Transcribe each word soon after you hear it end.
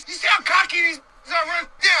keep these runs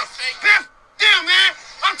down. Down, man.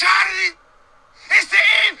 I'm tired of these. It's the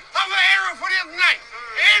end of an era for them tonight.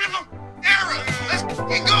 End of an era. Let's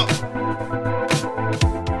go.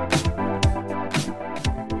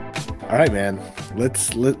 All right, man. Let's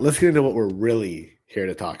get into what we're really here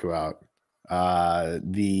to talk about.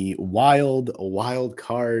 The wild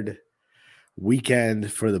card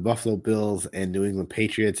weekend for the Buffalo Bills and New England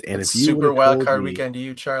Patriots. And it's if you super wild card weekend to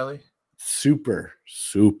you, Charlie. Super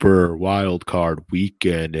wild card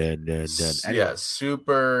weekend, and yeah,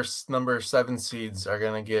 super number 7 seeds are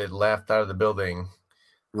gonna get laughed out of the building.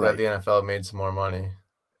 Glad the NFL made some more money.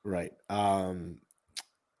 Right.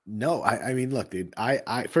 No, I mean, look, dude.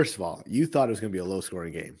 I first of all, you thought it was gonna be a low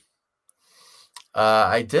scoring game.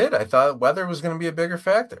 I did. I thought weather was gonna be a bigger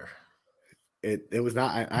factor. It was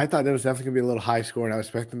not. I thought it was definitely gonna be a little high scoring. I was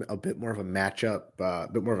expecting a bit more of a matchup, a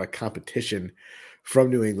bit more of a competition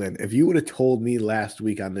from New England. If you would have told me last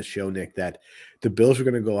week on this show, Nick, that the Bills were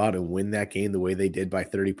going to go out and win that game the way they did by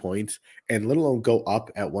 30 points, and let alone go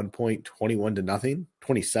up at one point 21-0,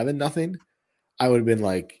 27-0, I would have been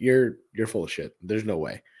like, you're full of shit. There's no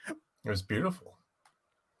way. It was beautiful.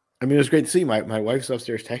 I mean, it was great to see. My wife's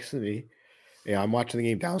upstairs texting me. Yeah, I'm watching the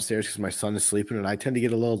game downstairs because my son is sleeping, and I tend to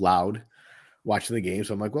get a little loud watching the game.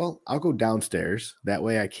 So I'm like, well, I'll go downstairs. That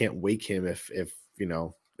way I can't wake him if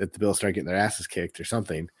the Bills start getting their asses kicked or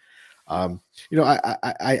something. I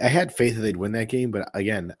had faith that they'd win that game, but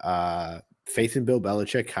again, faith in Bill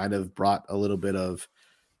Belichick kind of brought a little bit of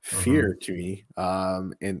fear to me,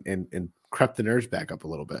 and crept the nerves back up a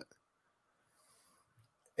little bit.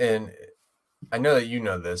 And I know that you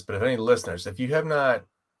know this, but if any listeners, if you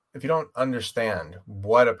don't understand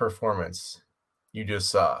what a performance you just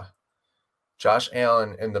saw, Josh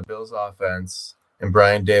Allen and the Bills offense and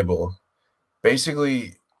Brian Daboll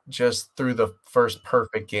basically just threw the first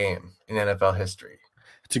perfect game in NFL history.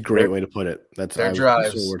 It's a great way to put it. That's their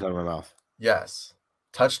drives. That's what we're talking about. Yes.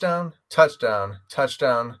 Touchdown, touchdown,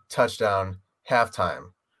 touchdown, touchdown,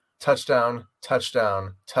 halftime. Touchdown,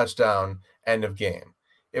 touchdown, touchdown, end of game.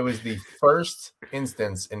 It was the first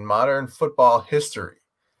instance in modern football history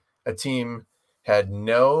a team had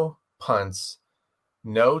no punts,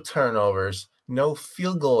 no turnovers, no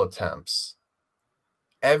field goal attempts.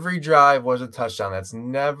 Every drive was a touchdown. That's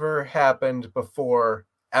never happened before,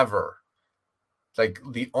 ever. Like,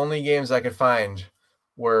 the only games I could find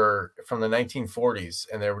were from the 1940s,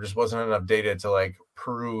 and there just wasn't enough data to, like,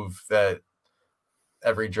 prove that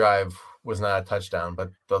every drive was not a touchdown.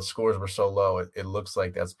 But the scores were so low, it looks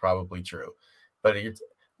like that's probably true. But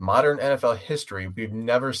modern NFL history, we've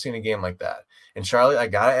never seen a game like that. And, Charlie, I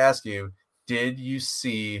got to ask you, did you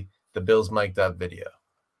see the Bills mic'd up video?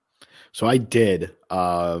 So I did.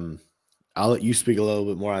 I'll let you speak a little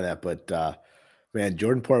bit more on that, but man,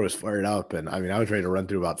 Jordan Poyer was fired up, and I mean, I was ready to run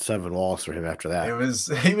through about 7 walls for him after that.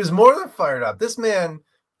 He was more than fired up. This man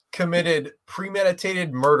committed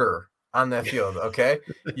premeditated murder on that field. Okay,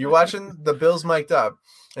 you're watching the Bills mic'd up,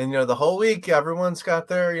 and the whole week everyone's got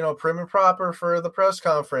their prim and proper for the press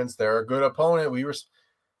conference. They're a good opponent.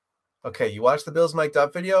 Okay, you watch the Bills mic'd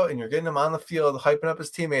up video, and you're getting him on the field, hyping up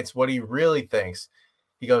his teammates. What he really thinks.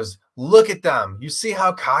 He goes, look at them. You see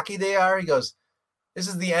how cocky they are? He goes, this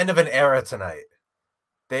is the end of an era tonight.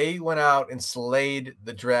 They went out and slayed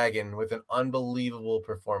the Dragon with an unbelievable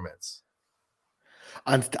performance.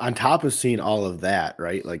 On top of seeing all of that,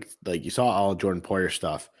 right? Like you saw all Jordan Poyer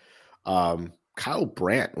stuff. Kyle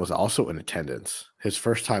Brandt was also in attendance. His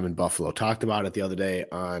first time in Buffalo. Talked about it the other day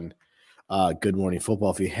on Good Morning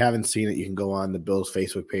Football. If you haven't seen it, you can go on the Bills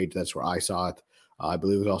Facebook page. That's where I saw it. I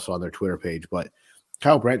believe it was also on their Twitter page. But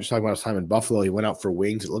Kyle Brandt just talking about his time in Buffalo. He went out for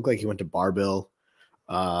wings. It looked like he went to Barbill.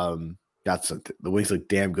 The wings look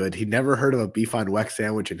damn good. He'd never heard of a beef on Weck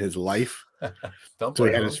sandwich in his life. So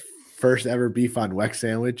he had his first ever beef on Weck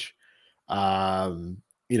sandwich.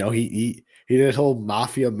 He did his whole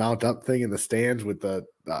mafia mount up thing in the stands with the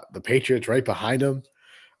Patriots right behind him.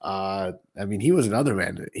 I mean, he was another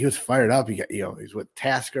man. He was fired up. He's with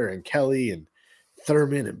Tasker and Kelly and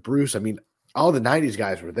Thurman and Bruce. I mean, all the 90s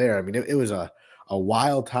guys were there. I mean, it was a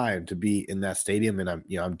wild time to be in that stadium, and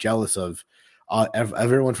I'm jealous of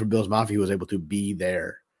everyone from Bills Mafia who was able to be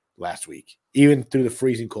there last week, even through the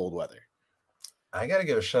freezing cold weather. I got to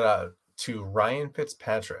give a shout out to Ryan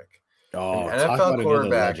Fitzpatrick, an NFL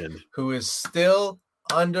quarterback who is still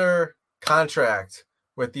under contract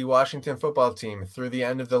with the Washington football team through the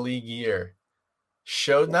end of the league year.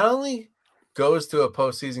 Showed not only goes to a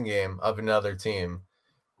postseason game of another team,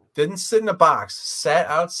 didn't sit in a box, sat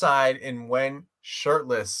outside and went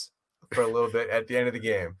shirtless for a little bit at the end of the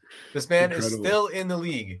game. This man is still in the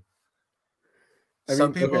league.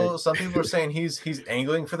 Some people are saying he's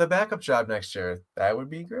angling for the backup job next year. That would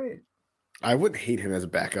be great. I wouldn't hate him as a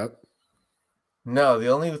backup. No, the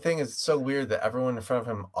only thing is so weird that everyone in front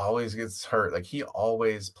of him always gets hurt. Like he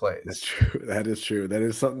always plays. That's true. That is true. That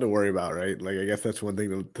is something to worry about, right? Like I guess that's one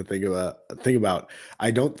thing to think about. I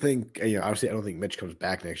don't think obviously I don't think Mitch comes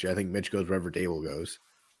back next year. I think Mitch goes wherever Dable goes.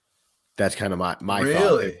 That's kind of my thought.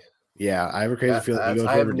 Really? Yeah, I have a crazy feeling he goes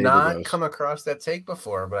I wherever have Dable not goes. come across that take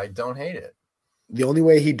before, but I don't hate it. The only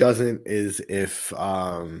way he doesn't is if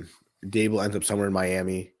Dable ends up somewhere in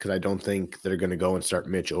Miami, because I don't think they're going to go and start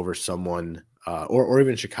Mitch over someone, or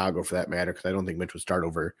even Chicago for that matter, because I don't think Mitch would start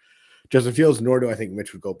over Justin Fields, nor do I think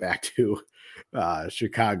Mitch would go back to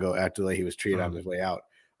Chicago after the way he was treated on his way out.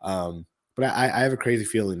 But I have a crazy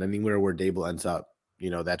feeling anywhere where Dable ends up,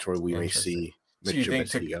 that's where we may see Mitch. So you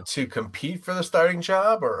think to compete for the starting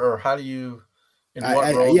job, or how do you?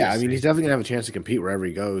 I mean, he's definitely gonna have a chance to compete wherever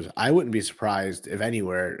he goes. I wouldn't be surprised if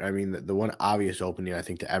anywhere. I mean, the one obvious opening I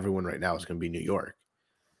think to everyone right now is going to be New York,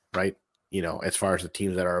 right? As far as the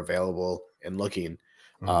teams that are available and looking,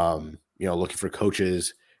 looking for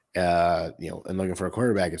coaches, and looking for a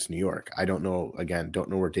quarterback, it's New York. I don't know. Again, don't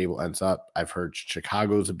know where Dable ends up. I've heard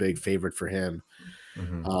Chicago's a big favorite for him.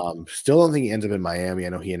 Still don't think he ends up in Miami. I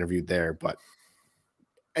know he interviewed there, but.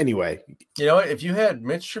 Anyway, you know what? If you had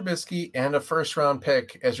Mitch Trubisky and a first-round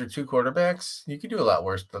pick as your two quarterbacks, you could do a lot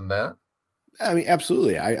worse than that. I mean,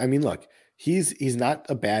 absolutely. I mean, look, he's not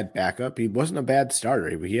a bad backup. He wasn't a bad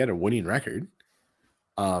starter, but he had a winning record.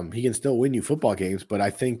 He can still win you football games, but I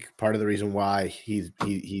think part of the reason why he's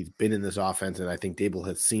been in this offense, and I think Dable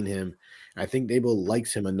has seen him. I think Dable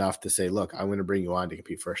likes him enough to say, "Look, I'm going to bring you on to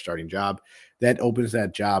compete for a starting job." That opens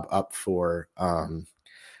that job up for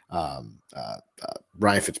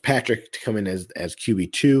Ryan Fitzpatrick to come in as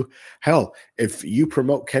QB2. Hell, if you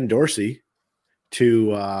promote Ken Dorsey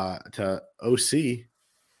to OC,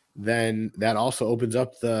 then that also opens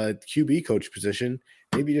up the QB coach position.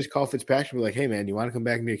 Maybe just call Fitzpatrick and be like, "Hey man, you want to come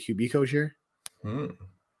back and be a QB coach here?" I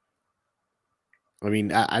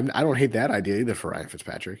mean, I don't hate that idea either for Ryan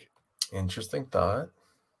Fitzpatrick. Interesting thought.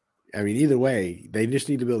 I mean, either way, they just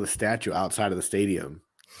need to build a statue outside of the stadium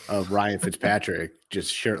of Ryan Fitzpatrick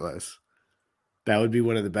just shirtless. That would be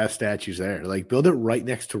one of the best statues there. Like, build it right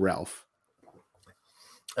next to Ralph.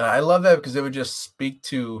 And I love that because it would just speak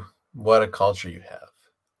to what a culture you have.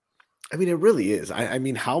 I mean, it really is. I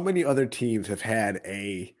mean, how many other teams have had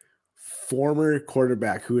a former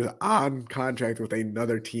quarterback who is on contract with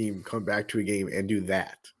another team come back to a game and do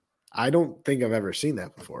that? I don't think I've ever seen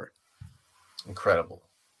that before. Incredible.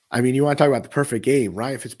 I mean, you want to talk about the perfect game.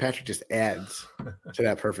 Ryan Fitzpatrick just adds to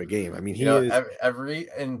that perfect game. I mean, he is every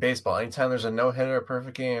in baseball, anytime there's a no-hitter or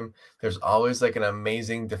perfect game, there's always like an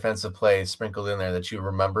amazing defensive play sprinkled in there that you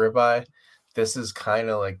remember it by. This is kind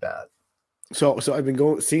of like that. So I've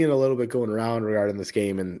been seeing a little bit going around regarding this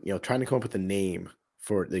game and trying to come up with a name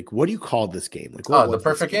for like what do you call this game? Like the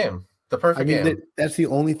perfect game. The perfect game. That's the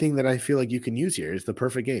only thing that I feel like you can use here is the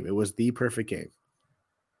perfect game. It was the perfect game.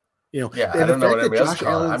 I don't know what anybody else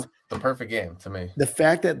calls it. The perfect game to me. The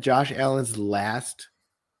fact that Josh Allen's last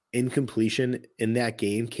incompletion in that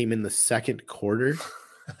game came in the second quarter.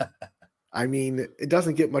 I mean, it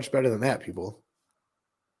doesn't get much better than that, people.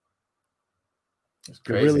 It's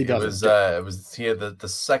crazy. It really doesn't. He had the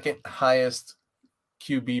second highest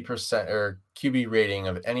QB percent or QB rating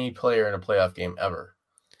of any player in a playoff game ever.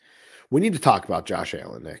 We need to talk about Josh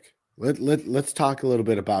Allen, Nick. Let's talk a little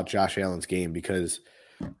bit about Josh Allen's game because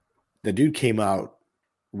the dude came out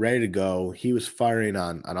ready to go. He was firing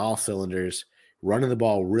on all cylinders, running the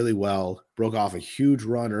ball really well, broke off a huge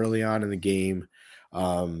run early on in the game.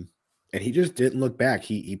 And he just didn't look back.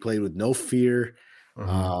 He played with no fear.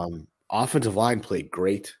 Offensive line played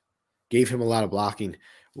great, gave him a lot of blocking.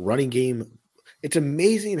 Running game, it's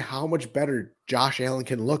amazing how much better Josh Allen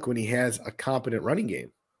can look when he has a competent running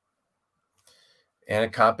game. And a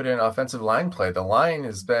competent offensive line play. The line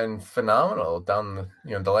has been phenomenal down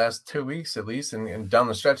the last 2 weeks at least, and down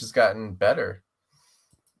the stretch has gotten better.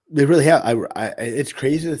 They really have. It's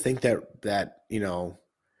crazy to think that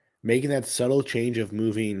making that subtle change of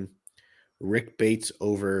moving Rick Bates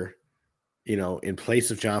over, in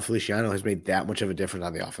place of John Feliciano has made that much of a difference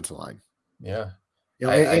on the offensive line. Yeah.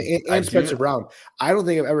 And Spencer Brown. I don't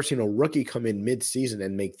think I've ever seen a rookie come in mid-season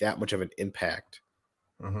and make that much of an impact.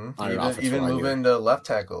 Even move into left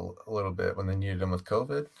tackle a little bit when they needed him with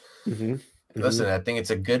COVID. Listen, I think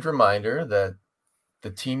it's a good reminder that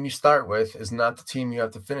the team you start with is not the team you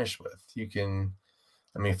have to finish with.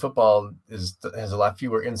 Football has a lot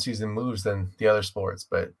fewer in-season moves than the other sports,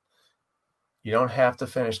 but you don't have to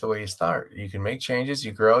finish the way you start. You can make changes,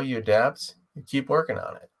 you grow, you adapt, you keep working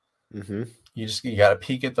on it. You got to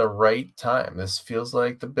peak at the right time. This feels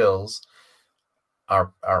like the Bills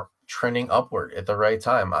are trending upward at the right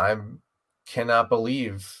time. I cannot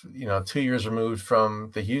believe, 2 years removed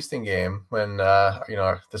from the Houston game when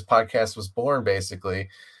this podcast was born. Basically,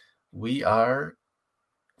 I'm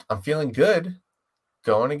feeling good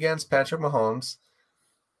going against Patrick Mahomes.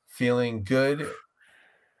 Feeling good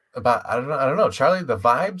about I don't know, Charlie. The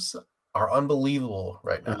vibes are unbelievable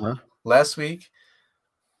right now. Last week,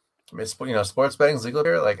 sports betting is legal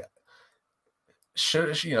here. Like,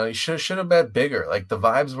 you should have bet bigger. Like, the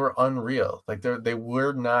vibes were unreal. Like, they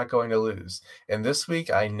were not going to lose. And this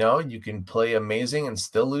week, I know you can play amazing and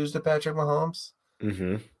still lose to Patrick Mahomes.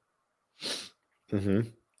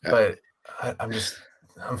 But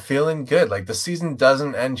I'm feeling good. Like, the season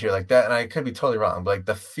doesn't end here like that. And I could be totally wrong, but like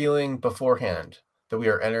the feeling beforehand that we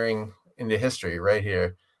are entering into history right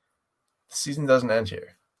here, the season doesn't end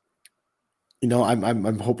here.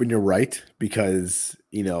 I'm hoping you're right because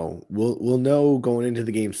we'll know going into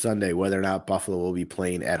the game Sunday whether or not Buffalo will be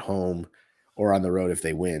playing at home or on the road if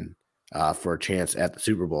they win for a chance at the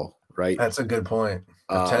Super Bowl. Right. That's a good point.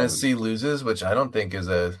 If Tennessee loses, which I don't think is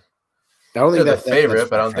I don't think they're the favorite,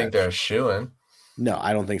 but I don't think they're a shoo-in. No,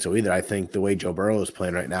 I don't think so either. I think the way Joe Burrow is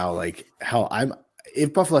playing right now, like hell,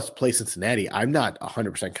 if Buffalo has to play Cincinnati, I'm not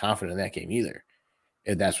 100% confident in that game either.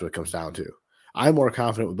 If that's what it comes down to. I'm more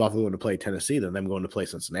confident with Buffalo going to play Tennessee than them going to play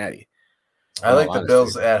Cincinnati. I like the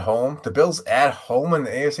Bills at home. The Bills at home in the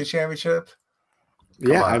AFC Championship?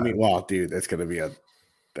 Yeah, I mean, well, dude, that's going to be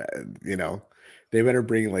they better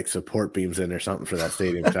bring like support beams in or something for that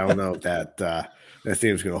stadium. I don't know if that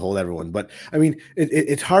stadium's going to hold everyone. But, I mean,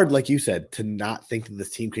 it's hard, like you said, to not think that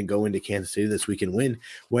this team can go into Kansas City this week and win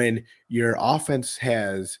when your offense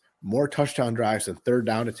has – more touchdown drives than third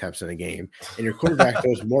down attempts in a game, and your quarterback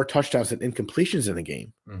throws more touchdowns than incompletions in a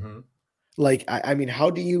game. Like, I mean,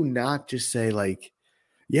 how do you not just say like,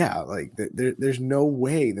 yeah, like there's no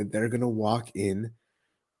way that they're going to walk in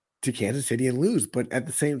to Kansas City and lose. But at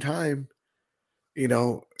the same time, kind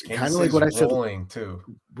of like what I said, too.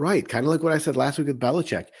 Right. Kind of like what I said last week with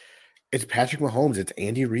Belichick. It's Patrick Mahomes. It's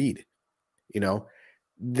Andy Reid.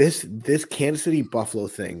 This Kansas City Buffalo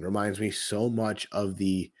thing reminds me so much of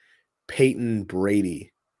the Peyton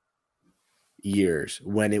Brady years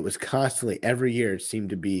when it was constantly every year it seemed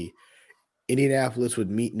to be Indianapolis would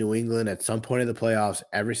meet New England at some point in the playoffs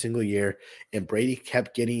every single year, and Brady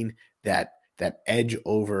kept getting that edge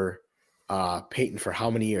over Peyton for how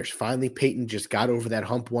many years? Finally, Peyton just got over that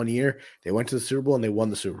hump one year. They went to the Super Bowl and they won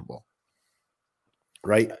the Super Bowl.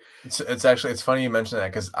 Right? It's funny you mentioned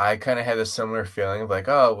that because I kind of had a similar feeling of like,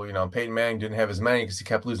 oh, well, Peyton Manning didn't have as many because he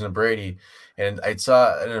kept losing to Brady. And I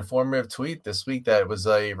saw an informative tweet this week that was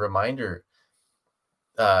a reminder.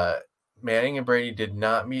 Manning and Brady did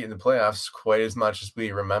not meet in the playoffs quite as much as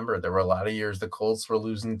we remember. There were a lot of years the Colts were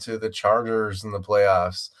losing to the Chargers in the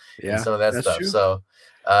playoffs and some of that stuff. True. So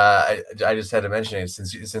I just had to mention it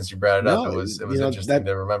since you brought it up. It was interesting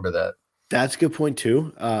to remember that. That's a good point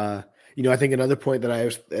too. I think another point that I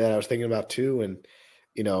was thinking about too, and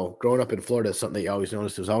growing up in Florida, something that you always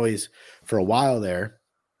noticed was always for a while there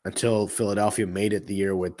until Philadelphia made it the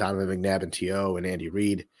year with Donovan McNabb and T.O. and Andy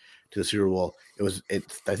Reid to the Super Bowl. I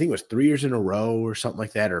think it was 3 years in a row or something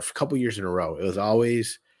like that, or a couple years in a row. It was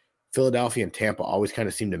always Philadelphia and Tampa always kind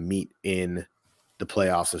of seemed to meet in the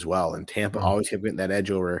playoffs as well, and Tampa always kept getting that edge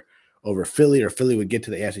over Philly, or Philly would get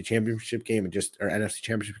to the AFC Championship game or NFC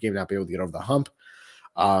Championship game, not be able to get over the hump.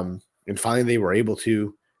 And finally, they were able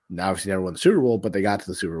to. Obviously, never won the Super Bowl, but they got to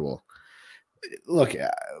the Super Bowl. Look,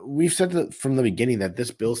 we've said from the beginning that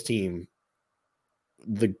this Bills team,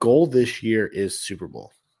 the goal this year is Super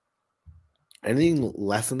Bowl. Anything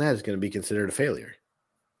less than that is going to be considered a failure.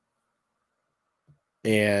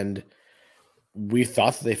 And we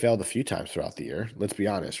thought that they failed a few times throughout the year. Let's be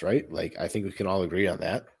honest, right? Like, I think we can all agree on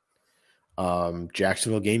that.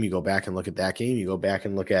 Jacksonville game, you go back and look at that game. You go back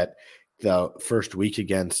and look at the first week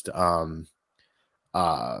against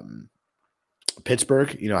Pittsburgh.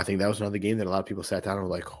 I think that was another game that a lot of people sat down and were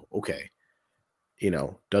like, okay,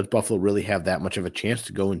 does Buffalo really have that much of a chance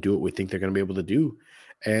to go and do what we think they're going to be able to do?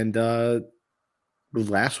 And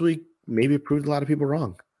last week, maybe it proved a lot of people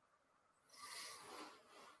wrong.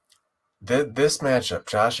 This matchup,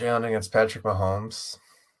 Josh Allen against Patrick Mahomes,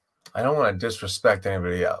 I don't want to disrespect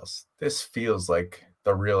anybody else. This feels like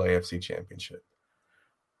the real AFC Championship.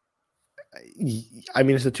 I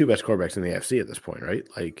mean, it's the two best quarterbacks in the AFC at this point, right?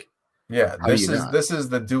 Like, yeah, this is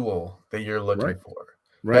the duel that you're looking for.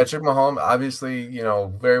 Right. Patrick Mahomes, obviously,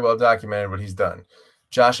 very well documented what he's done.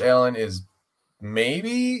 Josh Allen is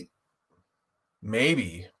maybe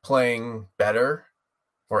playing better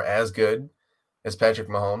or as good as Patrick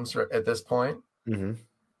Mahomes at this point. Mm-hmm.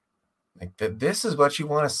 Like this is what you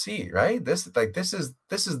want to see, right? This is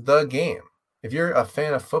the game. If you're a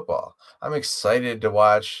fan of football, I'm excited to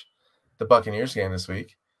watch the Buccaneers game this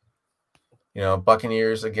week.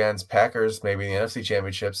 Buccaneers against Packers, maybe in the NFC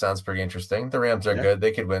Championship, sounds pretty interesting. The Rams are good;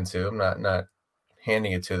 they could win too. I'm not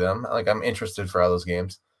handing it to them. Like, I'm interested for all those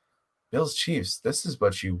games. Bills Chiefs, this is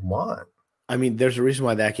what you want. I mean, there's a reason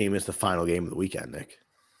why that game is the final game of the weekend, Nick.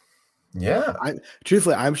 Yeah.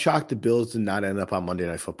 Truthfully, I'm shocked the Bills did not end up on Monday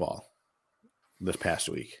Night Football this past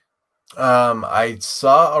week. I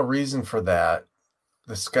saw a reason for that.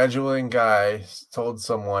 The scheduling guy told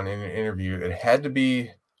someone in an interview it had to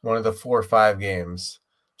be one of the 4 or 5 games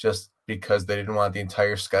just because they didn't want the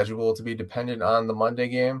entire schedule to be dependent on the Monday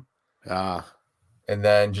game. And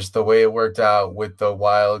then just the way it worked out with the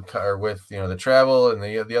the travel and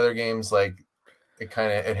the other games, like it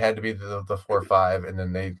had to be the 4 or 5. And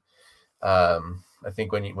then they, I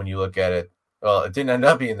think when you look at it, well, it didn't end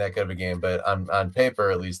up being that good of a game, but on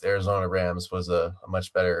paper, at least, Arizona Rams was a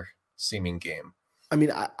much better seeming game. I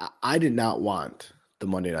mean, I did not want the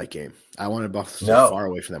Monday night game. I wanted Buffalo to stay far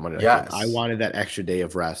away from that Monday night game. I wanted that extra day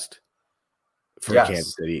of rest for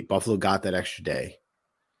Kansas City. Buffalo got that extra day.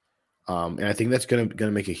 And I think that's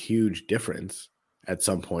gonna make a huge difference at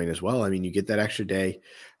some point as well. I mean, you get that extra day.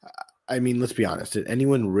 I mean, let's be honest. Did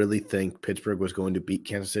anyone really think Pittsburgh was going to beat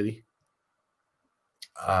Kansas City?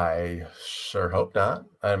 I sure hope not.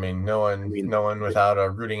 I mean, no one without a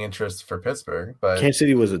rooting interest for Pittsburgh. But Kansas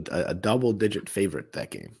City was a double-digit favorite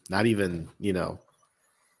that game. Not even,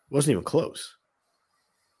 wasn't even close.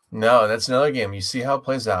 No, that's another game. You see how it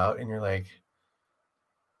plays out, and you're like,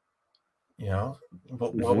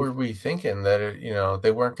 what were we thinking that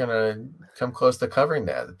they weren't going to come close to covering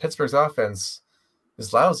that? Pittsburgh's offense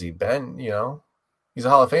is lousy. Ben, he's a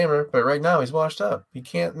Hall of Famer, but right now he's washed up. He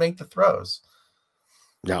can't make the throws.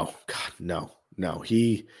 No, God, no.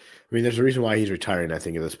 There's a reason why he's retiring, I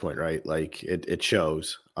think, at this point, right? Like it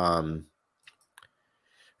shows.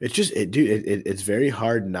 It's very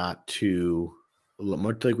hard not to,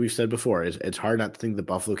 much like we've said before, it's hard not to think that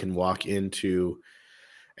Buffalo can walk into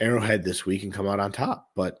Arrowhead this week and come out on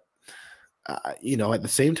top. But at the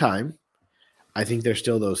same time, I think there's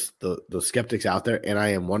still those skeptics out there, and I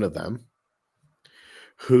am one of them,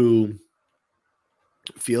 who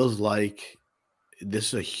feels like this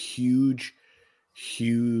is a huge,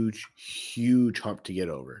 huge, huge hump to get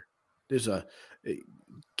over.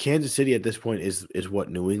 Kansas City at this point is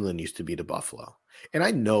what New England used to be to Buffalo. And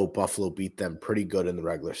I know Buffalo beat them pretty good in the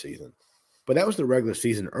regular season. But that was the regular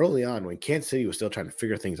season early on when Kansas City was still trying to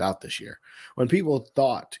figure things out this year. When people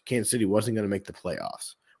thought Kansas City wasn't going to make the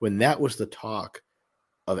playoffs. When that was the talk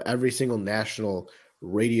of every single national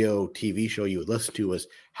radio TV show you would listen to was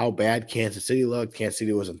how bad Kansas City looked. Kansas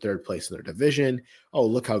City was in 3rd place in their division. Oh,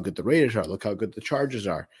 look how good the Raiders are. Look how good the Chargers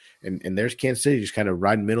are. And there's Kansas City just kind of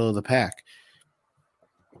riding middle of the pack.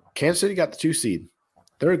 Kansas City got the 2 seed.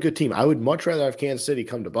 They're a good team. I would much rather have Kansas City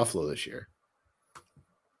come to Buffalo this year,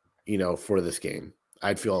 for this game.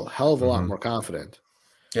 I'd feel a hell of a lot more confident.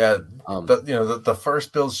 Yeah. The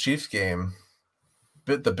first Bills-Chiefs game,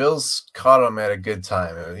 the Bills caught them at a good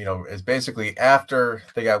time. It's basically after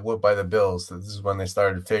they got whooped by the Bills. This is when they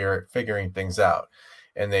started figuring things out.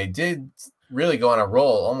 And they did really go on a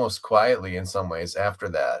roll almost quietly in some ways after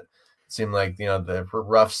that. It seemed like, the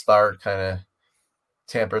rough start kind of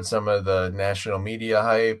tampered some of the national media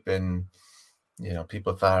hype, and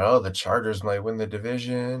people thought, the Chargers might win the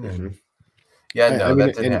division. And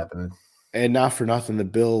that didn't happen. And not for nothing, the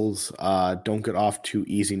Bills don't get off too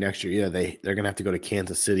easy next year either. They're going to have to go to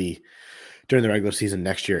Kansas City during the regular season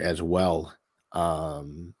next year as well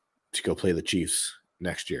to go play the Chiefs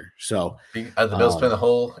next year. So are the Bills playing the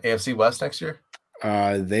whole AFC West next year?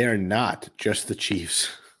 They are not, just the Chiefs.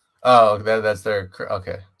 Oh, that's their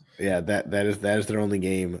okay. Yeah, that is their only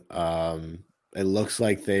game. It looks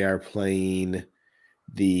like they are playing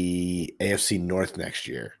the AFC North next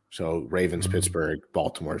year. So Ravens, Pittsburgh,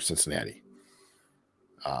 Baltimore, Cincinnati.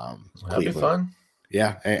 That'd be fun.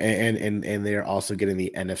 Yeah, and they're also getting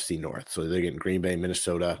the NFC North. So they're getting Green Bay,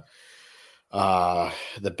 Minnesota,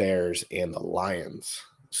 the Bears, and the Lions.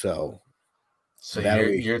 So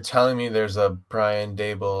you're telling me there's a Brian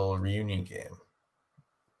Dable reunion game?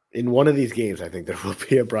 In one of these games, I think there will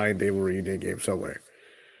be a Brian Dable reunion game somewhere.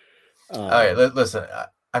 All right, listen.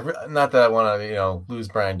 Not that I want to, lose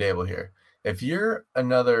Brian Dable here. If you're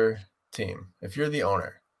another team, if you're the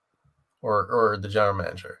owner or the general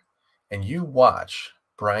manager, and you watch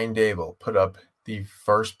Brian Dable put up the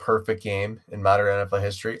first perfect game in modern NFL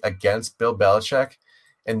history against Bill Belichick,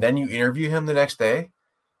 and then you interview him the next day,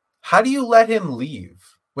 how do you let him leave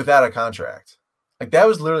without a contract? Like, that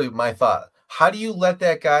was literally my thought. How do you let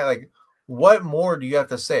that guy, like, what more do you have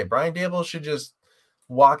to say? Brian Daboll should just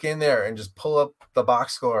walk in there and just pull up the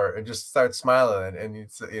box score and just start smiling. And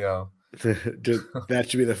it's, That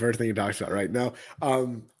should be the first thing he talks about right now.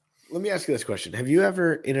 Let me ask you this question. Have you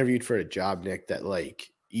ever interviewed for a job, Nick, that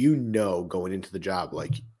like, going into the job,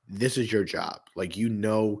 like this is your job. Like,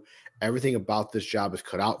 everything about this job is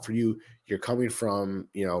cut out for you. You're coming from,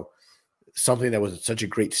 something that was such a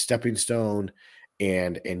great stepping stone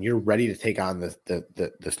and you're ready to take on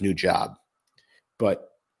this new job. But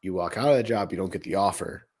you walk out of the job, you don't get the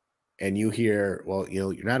offer and you hear, well,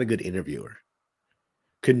 you're not a good interviewer.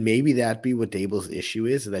 Could maybe that be what Daboll's issue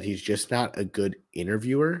is, that he's just not a good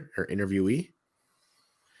interviewer or interviewee?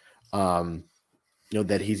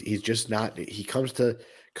 That he's just not. He comes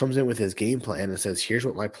in with his game plan and says, "Here's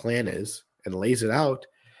what my plan is," and lays it out,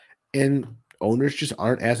 and owners just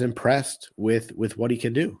aren't as impressed with what he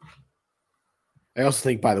can do. I also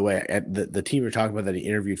think, by the way, the team you're talking about that he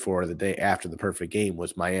interviewed for the day after the perfect game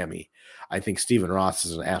was Miami. I think Stephen Ross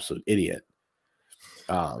is an absolute idiot.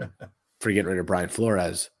 For getting rid of Brian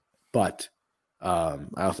Flores, but I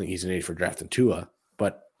don't think he's an idiot for drafting Tua.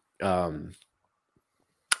 But I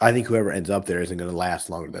think whoever ends up there isn't going to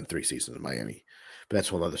last longer than 3 seasons in Miami. But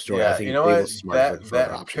that's one other story. Yeah, I think you know what?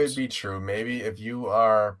 that Could be true. Maybe if you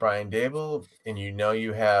are Brian Daboll and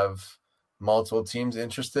you have multiple teams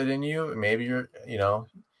interested in you, maybe you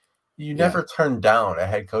never turn down a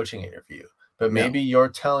head coaching interview. But maybe you're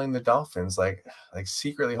telling the Dolphins, like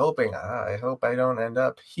secretly hoping, I hope I don't end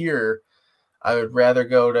up here. I would rather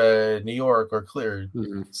go to New York or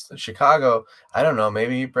Chicago. I don't know.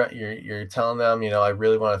 Maybe you're telling them, I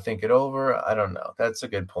really want to think it over. I don't know. That's a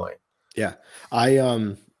good point. Yeah.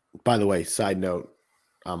 By the way, side note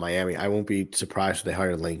on Miami, I won't be surprised if they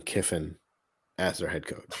hire Lane Kiffin as their head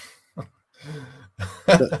coach.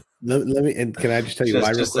 Let me, and can I just tell you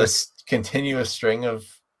why? Just a continuous string of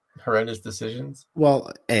horrendous decisions?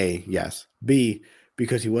 Well, A, yes. B,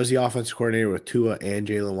 because he was the offensive coordinator with Tua and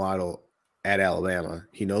Jalen Waddle at Alabama.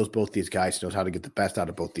 He knows both these guys. He knows how to get the best out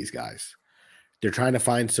of both these guys. They're trying to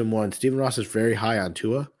find someone. Stephen Ross is very high on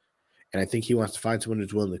Tua, and I think he wants to find someone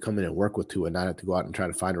who's willing to come in and work with Tua, not have to go out and try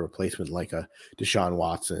to find a replacement like a Deshaun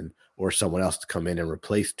Watson or someone else to come in and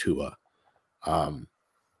replace Tua. Can't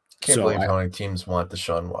believe how many teams want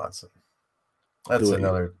Deshaun Watson. That's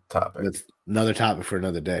another topic. That's another topic for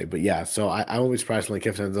another day. But yeah, so I won't be surprised when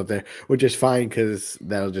Kiffin ends up there, which is fine because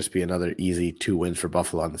that'll just be another easy 2 wins for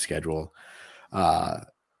Buffalo on the schedule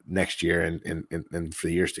next year and for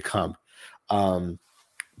the years to come.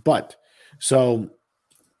 But so,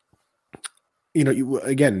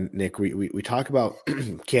 again, Nick, we talk about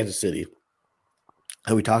Kansas City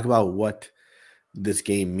and we talk about what this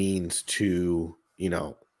game means to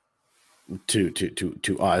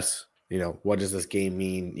us. What does this game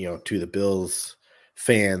mean, to the Bills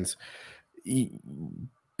fans?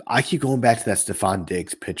 I keep going back to that Stephon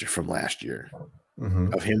Diggs picture from last year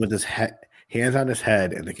of him with his hands on his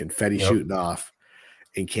head and the confetti shooting off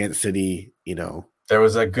in Kansas City. There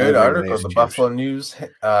was a good article. The Buffalo News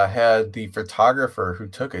had the photographer who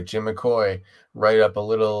took it, Jim McCoy, write up a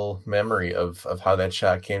little memory of how that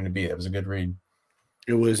shot came to be. It was a good read.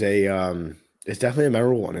 It was it's definitely a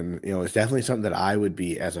memorable one. And, it's definitely something that I would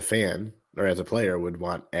be, as a fan or as a player, would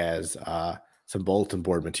want as some bulletin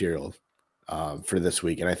board material for this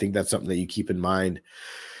week. And I think that's something that you keep in mind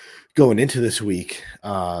going into this week,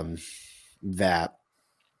 that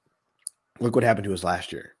look what happened to us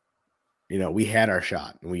last year. We had our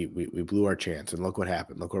shot and we blew our chance, and look what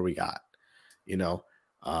happened. Look where we got. Do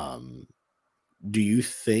you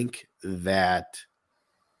think that,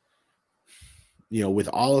 with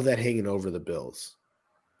all of that hanging over the Bills,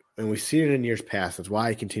 and we've seen it in years past, that's why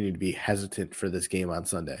I continue to be hesitant for this game on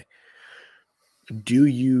Sunday. Do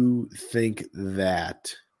you think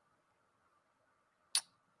that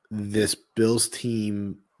this Bills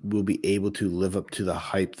team will be able to live up to the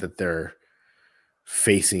hype that they're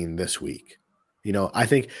facing this week? I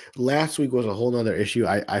think last week was a whole nother issue.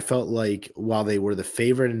 I felt like while they were the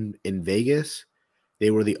favorite in Vegas,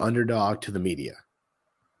 they were the underdog to the media.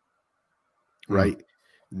 Right?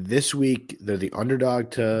 This week, they're the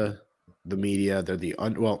underdog to the media. They're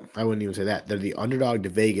well, I wouldn't even say that. They're the underdog to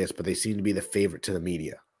Vegas, but they seem to be the favorite to the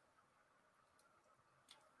media.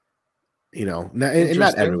 And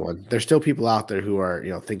not everyone. There's still people out there who are,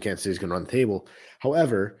 think Kansas City's going to run the table.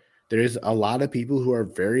 However, there is a lot of people who are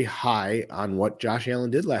very high on what Josh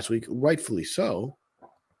Allen did last week, rightfully so.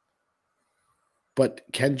 But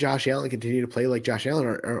can Josh Allen continue to play like Josh Allen,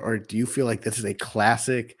 or do you feel like this is a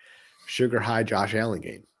classic sugar high Josh Allen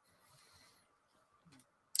game?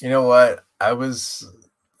 You know what? I was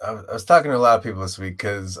I was talking to a lot of people this week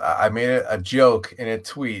because I made a joke in a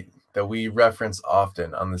tweet that we reference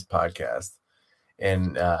often on this podcast.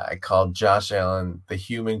 And I called Josh Allen the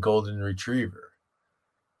human golden retriever,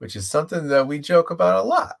 which is something that we joke about a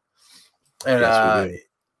lot. And Yes, we do.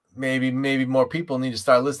 maybe more people need to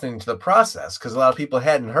start listening to the process, because a lot of people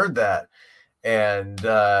hadn't heard that. And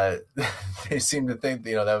they seem to think,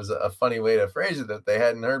 that was a funny way to phrase it that they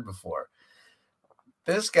hadn't heard before.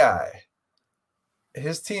 This guy,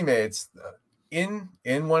 his teammates, in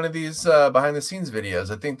one of these behind the scenes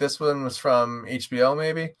videos, I think this one was from HBO,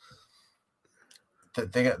 maybe,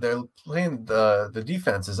 that they're playing the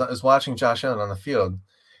defense is watching Josh Allen on the field,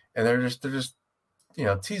 and they're just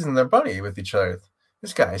teasing their buddy with each other.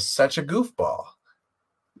 This guy is such a goofball.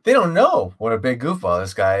 They don't know what a big goofball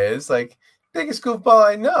this guy is. Like, biggest goofball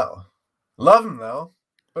I know. Love him though,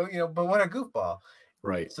 but what a goofball.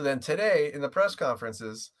 Right. So then today in the press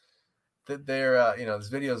conferences, that they're this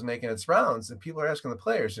video is making its rounds, and people are asking the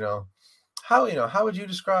players, how would you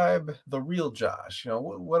describe the real Josh?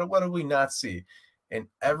 What do we not see? And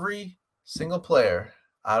every single player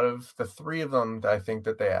out of the three of them that I think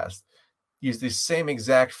that they asked used the same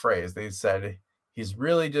exact phrase. They said, he's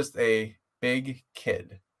really just a big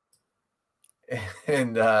kid.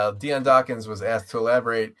 And Deion Dawkins was asked to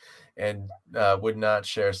elaborate and would not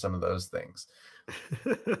share some of those things.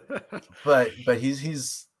 But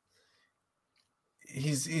he's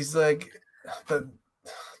like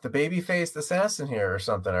the baby-faced assassin here or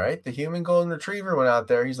something, all right? The human golden retriever went out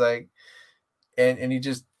there. He's like, and he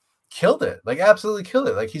just killed it, like absolutely killed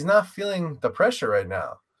it. Like, he's not feeling the pressure right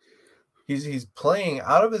now. He's playing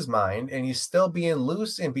out of his mind, and he's still being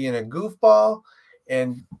loose and being a goofball.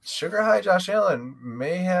 And Sugar High Josh Allen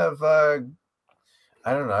may have, I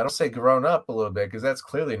don't know, I don't say grown up a little bit, because that's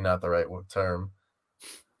clearly not the right term.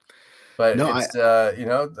 But no, it's,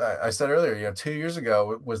 I said earlier, 2 years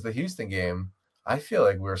ago was the Houston game. I feel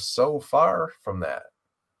like we're so far from that.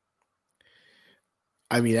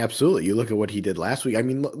 I mean, absolutely. You look at what he did last week. I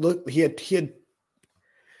mean, look, he had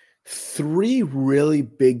 3 really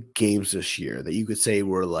big games this year that you could say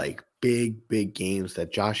were like big games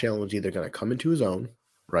that Josh Allen was either going to come into his own,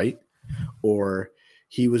 right? Or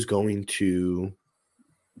he was going to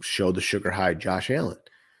show the sugar high Josh Allen.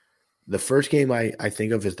 The first game I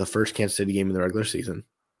think of is the first Kansas City game in the regular season,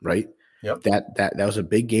 right? Yep. That was a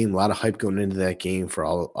big game, a lot of hype going into that game for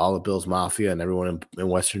all of Bills Mafia and everyone in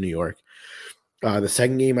Western New York. The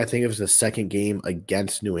second game I think it was the second game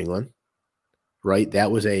against New England, right? That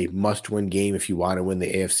was a must-win game if you want to win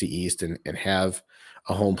the AFC East and have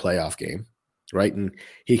a home playoff game, right? And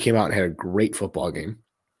he came out and had a great football game.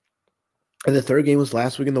 And the third game was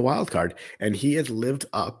last week in the wild card, and he has lived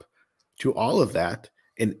up to all of that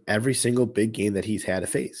in every single big game that he's had to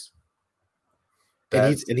face.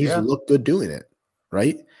 And he's looked good doing it,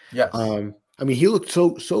 right? Yes. I mean, he looked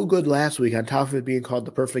so good last week, on top of it being called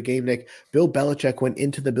the perfect game, Nick. Bill Belichick went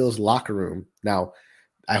into the Bills' locker room. Now,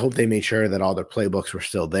 I hope they made sure that all their playbooks were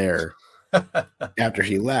still there after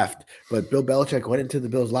he left. But Bill Belichick went into the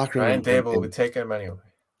Bills' locker room. Ryan Dable would take him anyway.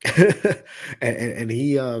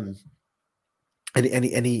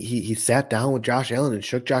 He sat down with Josh Allen and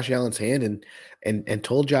shook Josh Allen's hand and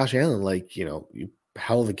told Josh Allen, like, you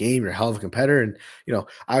hell of a game, you're a hell of a competitor. And,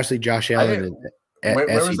 obviously Josh Allen. Where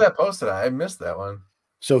was that posted? I missed that one.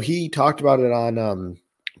 So he talked about it on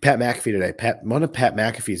Pat McAfee today. One of Pat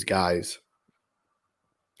McAfee's guys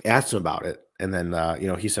asked him about it. And then,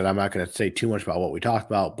 he said, I'm not going to say too much about what we talked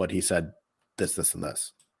about, but he said this, and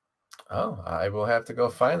this. Oh, I will have to go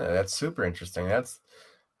find that. That's super interesting. That's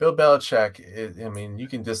Bill Belichick. I mean, you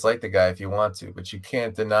can dislike the guy if you want to, but you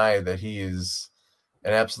can't deny that he is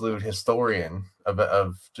an absolute historian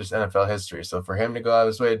of just NFL history. So for him to go out of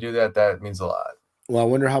his way to do that, that means a lot. Well, I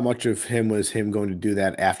wonder how much of him was him going to do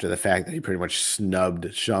that after the fact that he pretty much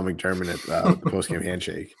snubbed Sean McDermott at the post-game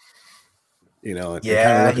handshake. Kind of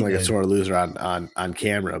looking like a sore loser on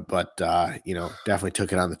camera, but definitely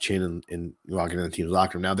took it on the chin and walking in the team's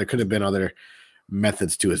locker room. Now, there could have been other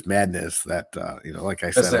methods to his madness that like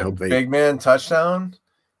I said, I hope big man touchdown.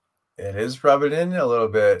 It is rubbing in a little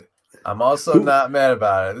bit. I'm also not mad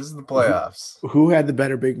about it. This is the playoffs. Who had the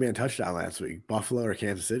better big man touchdown last week, Buffalo or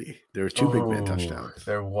Kansas City? There were 2 big man touchdowns.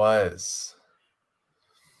 There was.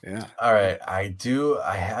 Yeah. All right. I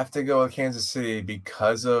have to go with Kansas City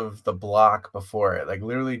because of the block before it. Like,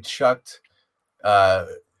 literally chucked.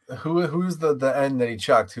 Who's the end that he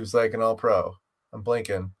chucked? Who's like an all-pro? I'm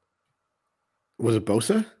blanking. Was it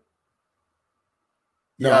Bosa?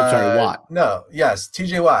 No, I'm sorry, Watt. No, yes,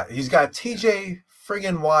 TJ Watt. He's got TJ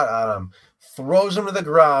friggin' Watt on him. Throws him to the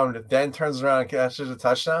ground, then turns around and catches a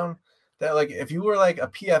touchdown. That, like, if you were like a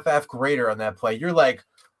PFF grader on that play, you're like,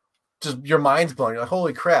 just your mind's blown. You're like,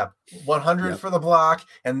 holy crap, 100 for the block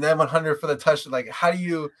and then 100 for the touchdown. Like, how do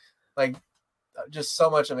you like just so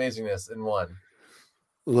much amazingness in one?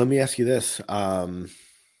 Let me ask you this.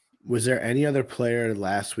 Was there any other player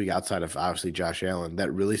last week outside of obviously Josh Allen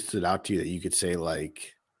that really stood out to you that you could say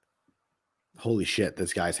like, holy shit,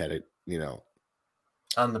 this guy's had it,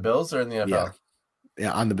 On the Bills or in the NFL?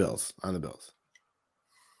 Yeah, on the Bills.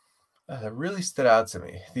 That really stood out to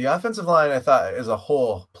me. The offensive line, I thought, as a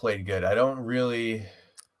whole, played good. I don't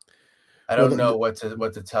know what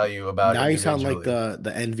to tell you about. Now you sound like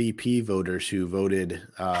the MVP voters who voted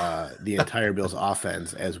the entire Bills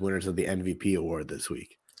offense as winners of the MVP award this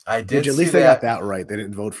week. I did. Which at least they got that right. They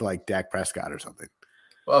didn't vote for like Dak Prescott or something.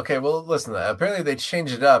 Okay, well, listen to that. Apparently they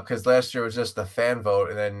changed it up because last year was just the fan vote,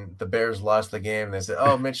 and then the Bears lost the game. And they said,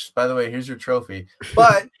 "Oh, Mitch, by the way, here's your trophy."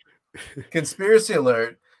 But conspiracy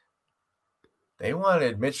alert. They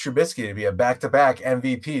wanted Mitch Trubisky to be a back-to-back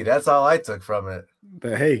MVP. That's all I took from it.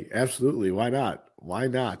 But hey, absolutely. Why not?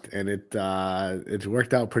 And it's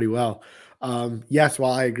worked out pretty well. Yes,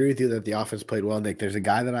 while I agree with you that the offense played well, Nick, there's a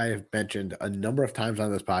guy that I have mentioned a number of times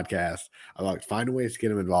on this podcast about finding ways to get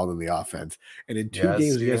him involved in the offense. And in 2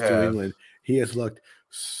 games against New England, he has looked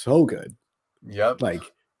so good. Yep. Like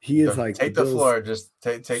he is like take the floor. Just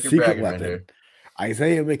take your bragging right here.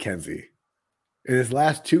 Isaiah McKenzie. In his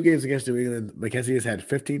last 2 games against New England, McKenzie has had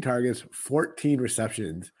 15 targets, 14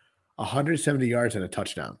 receptions, 170 yards, and a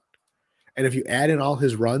touchdown. And if you add in all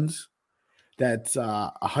his runs, that's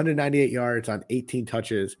 198 yards on 18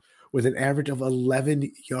 touches with an average of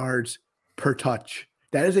 11 yards per touch.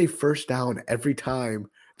 That is a first down every time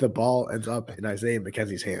the ball ends up in Isaiah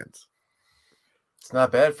McKenzie's hands. It's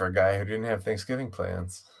not bad for a guy who didn't have Thanksgiving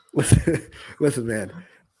plans. Listen, man,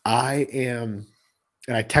 I am,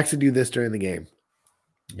 and I texted you this during the game.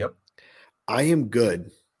 Yep. I am good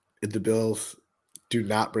if the Bills do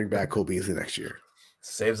not bring back Cole Beasley next year.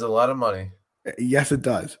 Saves a lot of money. Yes, it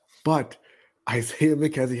does. But Isaiah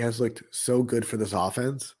McKenzie has looked so good for this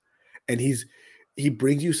offense, and he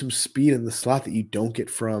brings you some speed in the slot that you don't get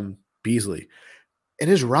from Beasley. And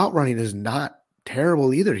his route running is not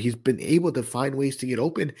terrible either. He's been able to find ways to get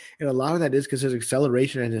open, and a lot of that is because his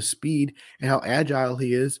acceleration and his speed and how agile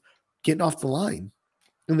he is getting off the line.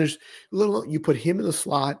 And there's you put him in the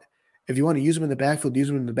slot. If you want to use him in the backfield, use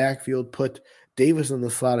him in the backfield. Put Davis in the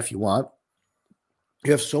slot if you want.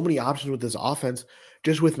 You have so many options with this offense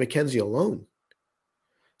just with McKenzie alone.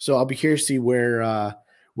 So I'll be curious to see where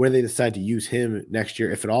they decide to use him next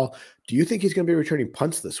year, if at all. Do you think he's going to be returning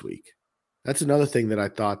punts this week? That's another thing that I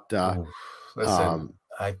thought. Listen,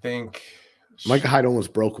 I think Micah Hyde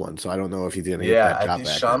almost broke one, so I don't know if he's going to get that I think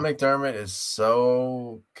Sean McDermott is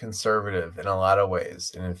so conservative in a lot of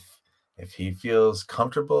ways, and if he feels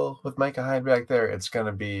comfortable with Micah Hyde back there, it's going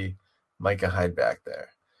to be Micah Hyde back there.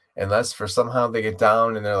 Unless for somehow they get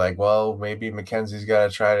down and they're like, well, maybe McKenzie's got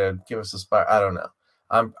to try to give us a spot. I don't know.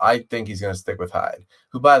 I think he's going to stick with Hyde,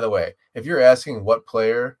 who, by the way, if you're asking what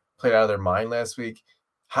player played out of their mind last week,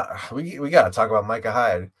 we got to talk about Micah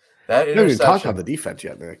Hyde. That interception. We haven't even talked about the defense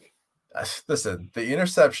yet, Nick. Listen, the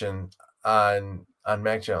interception on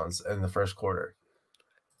Mac Jones in the first quarter,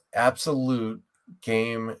 absolute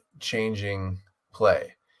game-changing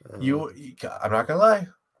play. I'm not going to lie,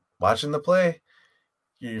 watching the play,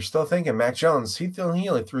 you're still thinking Mac Jones, he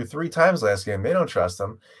only threw 3 times last game. They don't trust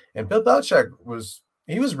him. And Bill Belichick was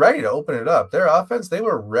ready to open it up. Their offense, they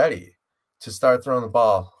were ready to start throwing the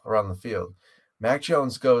ball around the field. Mac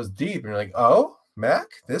Jones goes deep, and you're like, oh, Mac,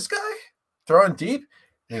 this guy throwing deep?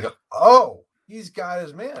 And you go, oh, he's got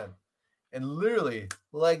his man. And literally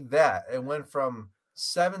like that, it went from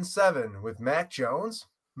 7-7 with Mac Jones.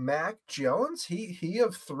 Mac Jones, he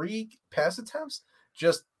of 3 pass attempts,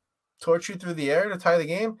 just torch you through the air to tie the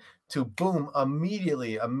game, to boom,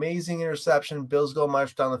 immediately, amazing interception. Bills go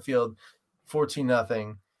march down the field,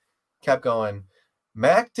 14-0, kept going.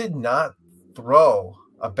 Mac did not throw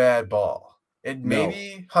a bad ball. It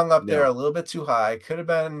maybe hung up there a little bit too high. Could have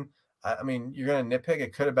been, I mean, you're going to nitpick.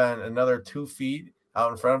 It could have been another 2 feet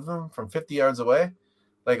out in front of him from 50 yards away.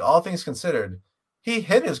 Like, all things considered, he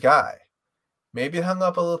hit his guy. Maybe it hung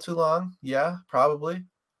up a little too long. Yeah, probably.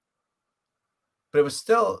 But it was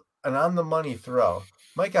still an on-the-money throw.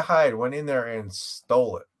 Micah Hyde went in there and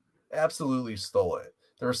stole it. Absolutely stole it.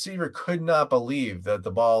 The receiver could not believe that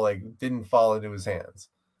the ball didn't fall into his hands.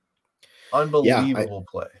 Unbelievable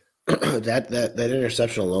play. That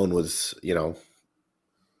interception alone was,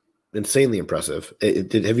 insanely impressive.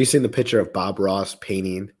 Have you seen the picture of Bob Ross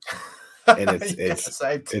painting? And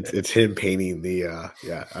it's him painting the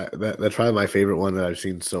that's probably my favorite one that I've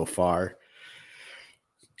seen so far.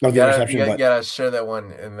 You gotta share that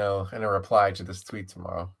one in a reply to this tweet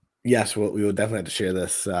tomorrow. Yes, well, we will definitely have to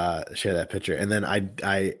share that picture. And then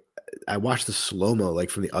I watched the slow-mo like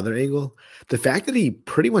from the other angle. The fact that he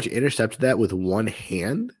pretty much intercepted that with one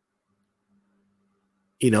hand,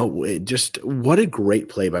 just what a great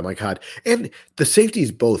play by Mike Hyde. And the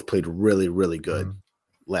safeties both played really, really good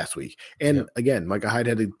last week. And Yep. again, Micah Hyde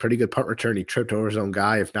had a pretty good punt return. He tripped over his own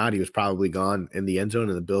guy. If not, he was probably gone in the end zone,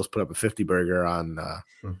 and the Bills put up a 50 burger on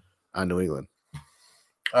New England.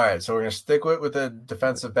 All right, so we're going to stick with the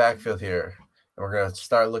defensive backfield here, and we're going to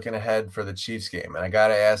start looking ahead for the Chiefs game. And I got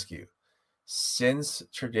to ask you, since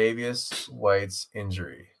Tre'Davious White's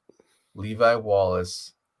injury, Levi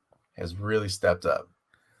Wallace has really stepped up.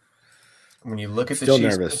 When you look at Still the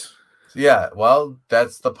Chiefs, nervous. yeah, well,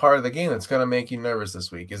 that's the part of the game that's going to make you nervous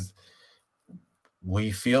this week. Is we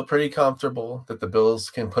feel pretty comfortable that the Bills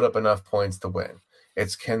can put up enough points to win.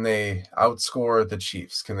 It's can they outscore the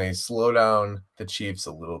Chiefs? Can they slow down the Chiefs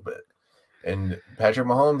a little bit? And Patrick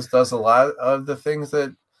Mahomes does a lot of the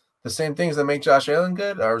same things that make Josh Allen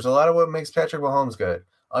good. Or there's a lot of what makes Patrick Mahomes good.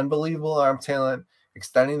 Unbelievable arm talent,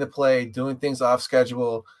 extending the play, doing things off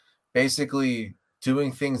schedule, basically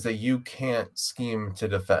doing things that you can't scheme to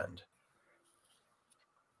defend.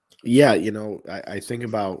 Yeah, I think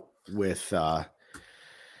about with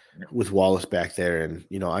Wallace back there, and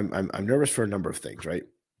I'm nervous for a number of things, right?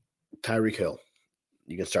 Tyreek Hill,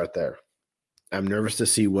 you can start there. I'm nervous to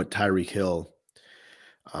see what Tyreek Hill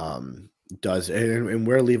does and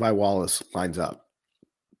where Levi Wallace lines up,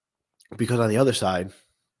 because on the other side,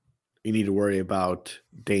 you need to worry about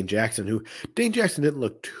Dane Jackson. Dane Jackson didn't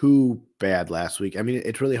look too bad last week. I mean,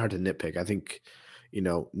 it's really hard to nitpick. I think,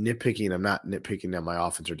 nitpicking. I'm not nitpicking at my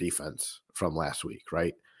offense or defense from last week,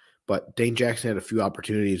 right? But Dane Jackson had a few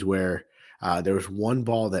opportunities where there was one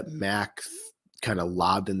ball that Mac kind of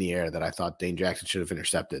lobbed in the air that I thought Dane Jackson should have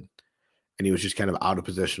intercepted, and he was just kind of out of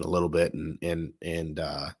position a little bit, and New England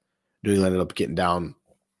ended up getting down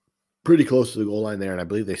pretty close to the goal line there, and I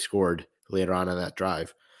believe they scored later on in that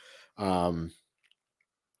drive. But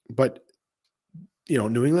New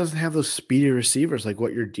England doesn't have those speedy receivers like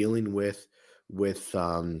what you're dealing with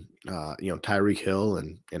Tyreek Hill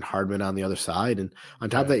and Hardman on the other side, and on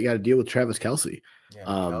top of that, you got to deal with Travis Kelce. Yeah,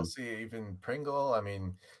 Kelce, even Pringle. I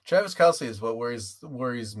mean, Travis Kelce is what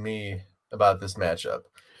worries me about this matchup.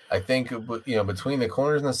 I think between the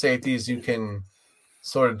corners and the safeties, you can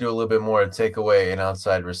sort of do a little bit more to take away an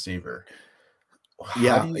outside receiver.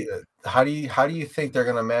 How do you think they're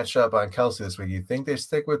going to match up on Kelce this week? Do you think they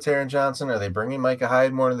stick with Taron Johnson? Are they bringing Micah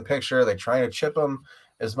Hyde more into the picture? Are they trying to chip him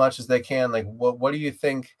as much as they can? Like, what do you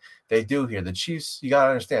think they do here? The Chiefs, you got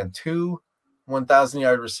to understand, 2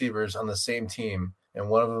 1,000-yard receivers on the same team, and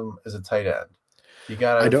one of them is a tight end. You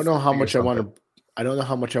got to. I don't know how much I want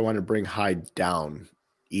to bring Hyde down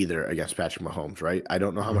either against Patrick Mahomes, right? I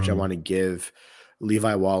don't know how much I want to give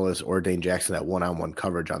Levi Wallace or Dane Jackson that one-on-one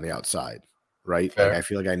coverage on the outside. Right? Fair. Like, I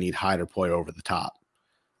feel like I need Hyde or Poyer over the top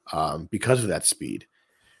because of that speed.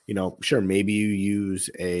 Sure, maybe you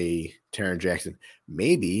use a Taron Jackson.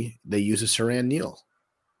 Maybe they use a Saran Neal.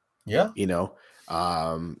 Yeah.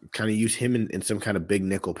 Kind of use him in some kind of big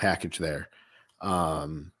nickel package there.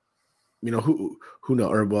 Who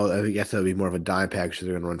knows? Or, well, I guess that would be more of a dime package.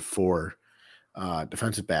 They're going to run 4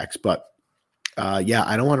 defensive backs. But, I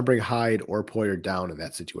don't want to bring Hyde or Poyer down in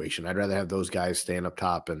that situation. I'd rather have those guys staying up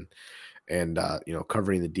top and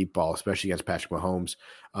covering the deep ball, especially against Patrick Mahomes.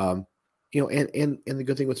 And the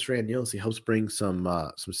good thing with Saran Neal is he helps bring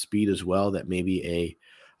some speed as well that maybe a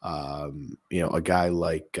guy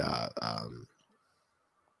like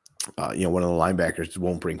one of the linebackers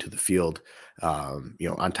won't bring to the field.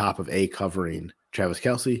 On top of covering Travis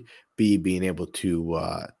Kelce, B being able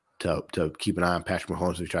to keep an eye on Patrick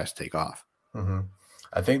Mahomes if he tries to take off. Mm-hmm.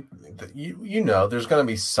 I think there's going to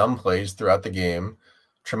be some plays throughout the game.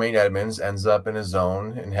 Tremaine Edmonds ends up in a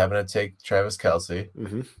zone and having to take Travis Kelce.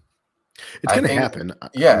 Mm-hmm. It's going to happen.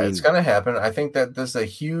 Yeah, it's going to happen. I think that there's a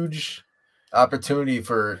huge opportunity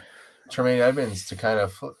for Tremaine Edmonds to kind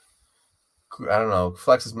of,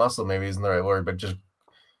 flex his muscle maybe isn't the right word, but just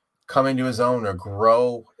come into his own or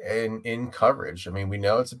grow in coverage. I mean, we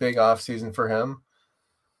know it's a big offseason for him.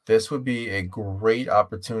 This would be a great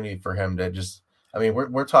opportunity for him to just,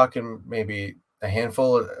 we're talking maybe a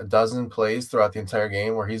handful, a dozen plays throughout the entire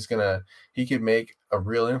game where he could make a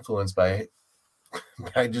real influence by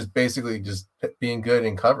just basically just being good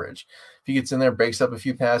in coverage. If he gets in there, breaks up a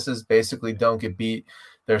few passes, basically don't get beat.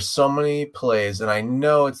 There's so many plays, and I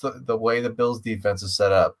know it's the way the Bills defense is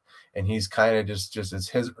set up, and he's kind of just it's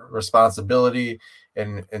his responsibility,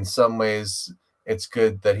 and in some ways it's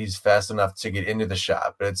good that he's fast enough to get into the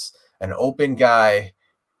shot, but it's an open guy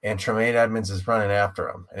and Tremaine Edmonds is running after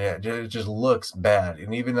him, and it just looks bad.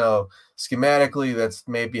 And even though schematically that's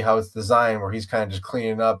maybe how it's designed, where he's kind of just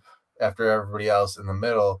cleaning up after everybody else in the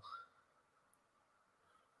middle,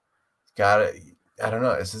 I don't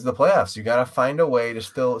know. This is the playoffs. You got to find a way to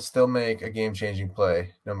still make a game-changing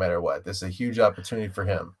play no matter what. This is a huge opportunity for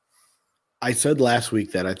him. I said last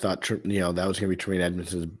week that I thought that was going to be Tremaine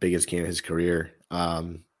Edmonds' biggest game of his career.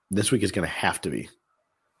 This week is going to have to be,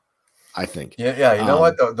 I think. Yeah. You know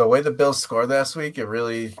what? The way the Bills scored last week, it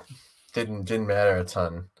really didn't matter a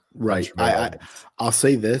ton. Right. I'll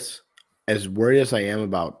say this: as worried as I am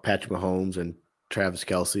about Patrick Mahomes and Travis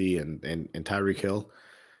Kelce and Tyreek Hill,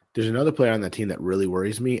 there's another player on that team that really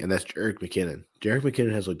worries me, and that's Jerick McKinnon. Jerick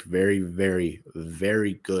McKinnon has looked very, very,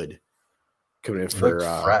 very good coming in for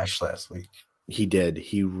fresh last week. He did.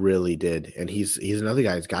 He really did. And he's another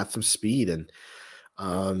guy who's got some speed. And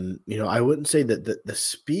I wouldn't say that the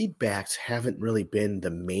speed backs haven't really been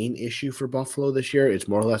the main issue for Buffalo this year. It's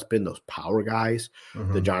more or less been those power guys,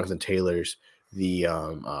 the Jonathan Taylors, the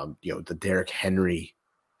Derrick Henry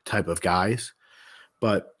type of guys.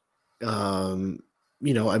 But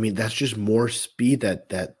that's just more speed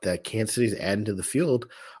that Kansas City's adding to the field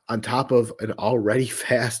on top of an already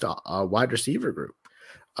fast wide receiver group.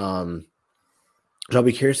 So I'll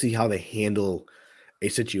be curious to see how they handle a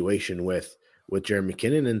situation with Jerick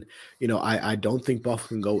McKinnon. And, I don't think Buffalo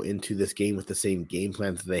can go into this game with the same game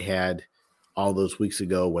plan that they had all those weeks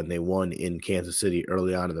ago when they won in Kansas City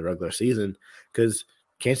early on in the regular season, because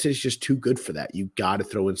Kansas City's just too good for that. You got to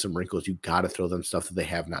throw in some wrinkles. You got to throw them stuff that they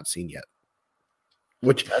have not seen yet.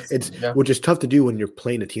 Which is tough to do when you're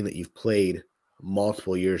playing a team that you've played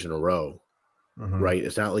multiple years in a row, right?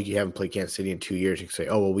 It's not like you haven't played Kansas City in 2 years. You can say,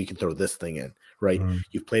 oh, well, we can throw this thing in, right?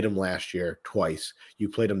 You've played them last year twice. You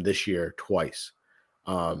played them this year twice.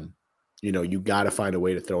 You got to find a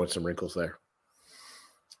way to throw in some wrinkles there.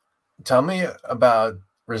 Tell me about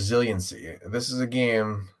resiliency. This is a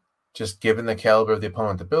game, just given the caliber of the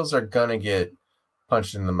opponent, the Bills are going to get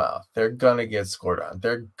punched in the mouth. They're going to get scored on.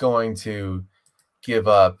 They're going to give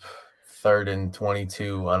up 3rd and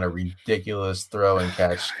 22 on a ridiculous throw and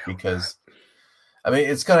catch because,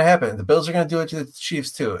 it's going to happen. The Bills are going to do it to the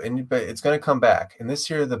Chiefs too, but it's going to come back. And this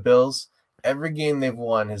year, the Bills, every game they've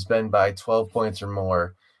won has been by 12 points or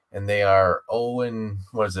more, and they are 0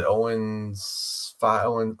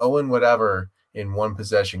 whatever in one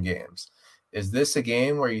possession games. Is this a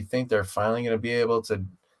game where you think they're finally going to be able to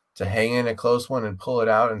hang in a close one and pull it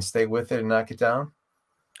out and stay with it and knock it down?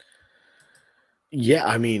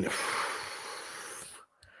 Yeah,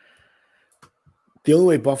 the only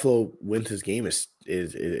way Buffalo wins this game is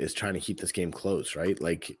trying to keep this game close, right?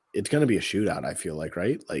 Like, it's going to be a shootout, I feel like,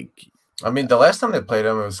 right? Like, the last time they played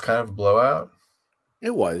them, it was kind of a blowout.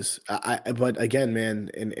 It was. But again,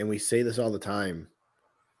 man, and we say this all the time,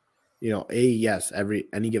 yes,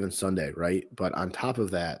 any given Sunday, right? But on top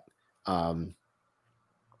of that,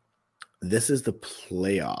 this is the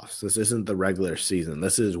playoffs. This isn't the regular season.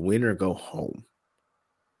 This is win or go home.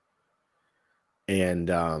 And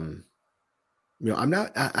I'm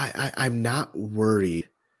not worried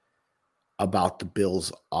about the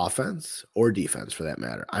Bills' offense or defense for that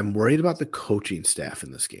matter. I'm worried about the coaching staff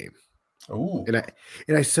in this game. Ooh. And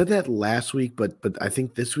I said that last week, but I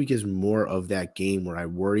think this week is more of that game where I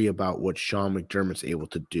worry about what Sean McDermott's able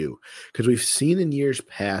to do, because we've seen in years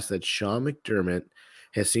past that Sean McDermott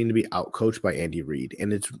has seemed to be outcoached by Andy Reid,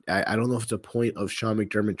 and I don't know if it's a point of Sean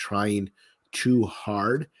McDermott trying too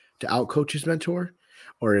hard to outcoach his mentor,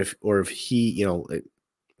 or if he,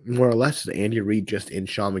 more or less is Andy Reid just in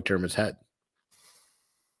Sean McDermott's head.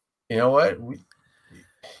 You know what?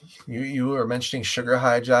 You were mentioning sugar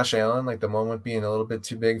high Josh Allen, like the moment being a little bit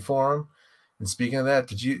too big for him. And speaking of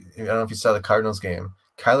that, I don't know if you saw the Cardinals game.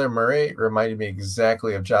 Kyler Murray reminded me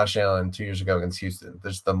exactly of Josh Allen 2 years ago against Houston.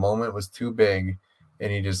 The moment was too big,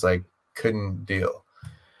 and he just couldn't deal.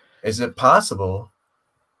 Is it possible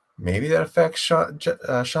maybe that affects Sean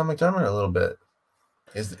McDermott a little bit?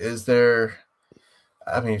 Is there?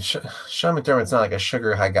 Sean McDermott's not like a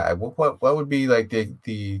sugar high guy. What would be like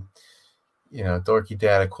the dorky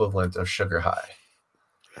dad equivalent of sugar high?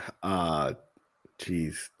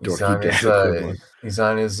 Dorky dad equivalent. He's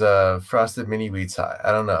on his frosted mini wheats high.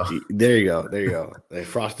 I don't know. There you go. Like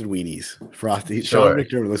frosted Wheaties. Frosted. Sure. Sean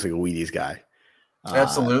McDermott looks like a Wheaties guy.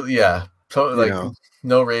 Absolutely, yeah. Totally,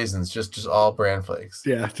 no raisins, just all bran flakes.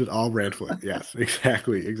 Yeah, just all bran flakes. Yes,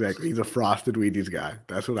 exactly. He's a frosted Wheaties guy.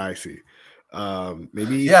 That's what I see.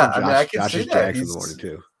 Maybe I can Josh's see that. Jackson in the morning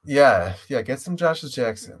too. Yeah, get some Josh's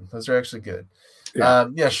Jackson. Those are actually good.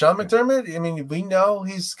 Yeah. Sean McDermott, we know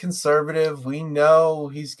he's conservative. We know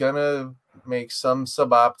he's gonna make some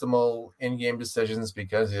suboptimal in-game decisions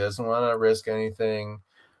because he doesn't want to risk anything.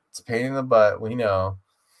 It's a pain in the butt. We know.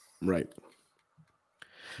 Right.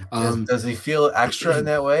 Does he feel extra in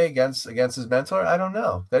that way against his mentor? I don't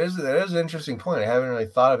know. That is an interesting point. I haven't really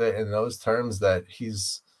thought of it in those terms, that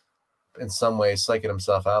he's in some way psyching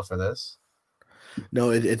himself out for this. No,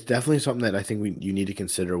 it's definitely something that I think you need to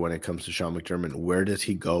consider when it comes to Sean McDermott. Where does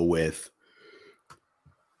he go with?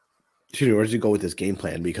 Where does he go with this game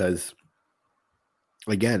plan? Because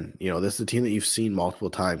again, this is a team that you've seen multiple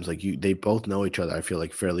times. Like they both know each other. I feel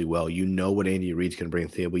like fairly well. You know what Andy Reid's going to bring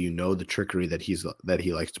to the table. You know the trickery that he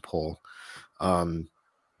likes to pull. Is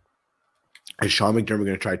Sean McDermott going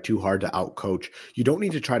to try too hard to outcoach? You don't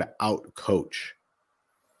need to try to outcoach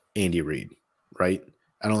Andy Reid, right?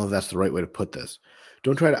 I don't know if that's the right way to put this.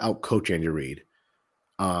 Don't try to outcoach Andy Reid.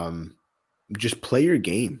 Just play your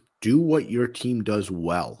game. Do what your team does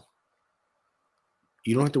well.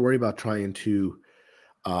 You don't have to worry about trying to,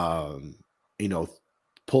 pull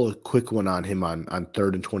a quick one on him on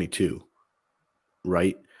 3rd and 22,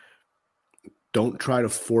 right? Don't try to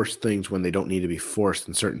force things when they don't need to be forced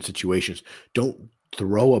in certain situations. Don't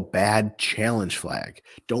throw a bad challenge flag.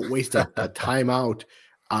 Don't waste a timeout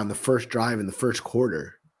on the first drive in the first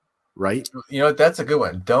quarter, right? That's a good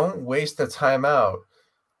one. Don't waste the timeout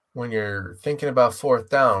when you're thinking about 4th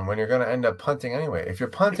down, when you're going to end up punting anyway. If you're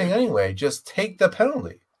punting anyway, just take the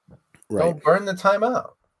penalty. Right. Don't burn the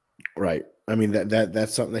timeout. Right. I mean,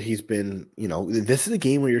 that's something that he's been, this is a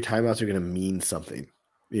game where your timeouts are going to mean something,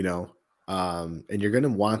 and you're going to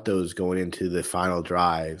want those going into the final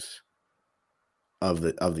drives of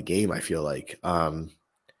the game, I feel like.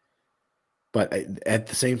 But at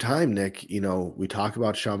the same time, Nick, we talk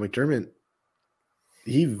about Sean McDermott.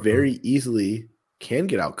 He very easily can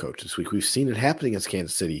get out coached this week. We've seen it happen against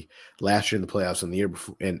Kansas City last year in the playoffs and the year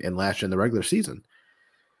before, and last year in the regular season.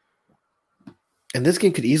 And this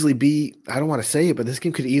game could easily be, I don't want to say it, but this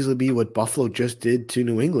game could easily be what Buffalo just did to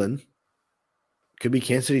New England. Could be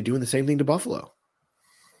Kansas City doing the same thing to Buffalo.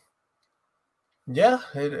 Yeah,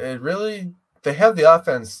 it really, they have the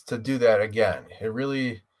offense to do that again. It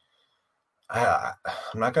really, I'm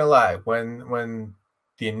not going to lie. When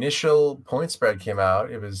the initial point spread came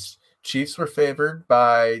out, it was Chiefs were favored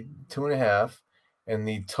by 2.5, and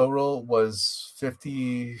the total was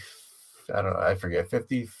 50. I don't know. I forget,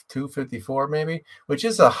 52, 54 maybe, which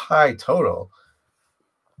is a high total.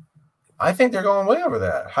 I think they're going way over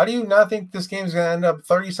that. How do you not think this game's going to end up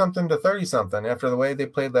 30-something to 30-something after the way they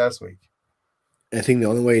played last week? I think the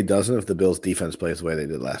only way it doesn't if the Bills' defense plays the way they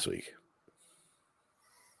did last week.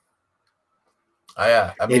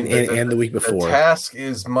 Yeah, I mean, and the week before. The task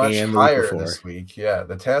is much higher this week. Yeah,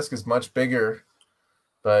 the task is much bigger.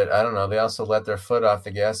 But I don't know. They also let their foot off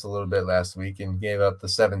the gas a little bit last week and gave up the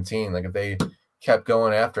 17. Like if they kept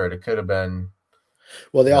going after it, it could have been.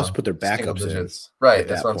 Well, they also put their backups in, right? At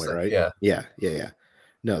that's that what point, I'm saying. Right? Yeah.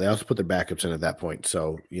 No, they also put their backups in at that point.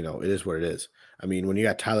 So it is what it is. I mean, when you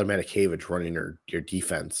got Tyler Matakevich running your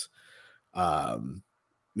defense, I'm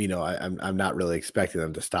not really expecting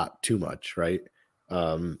them to stop too much, right?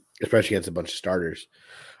 Especially against a bunch of starters.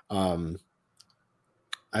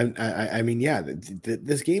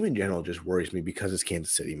 This game in general just worries me because it's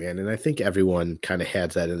Kansas City, man. And I think everyone kind of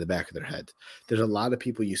has that in the back of their head. There's a lot of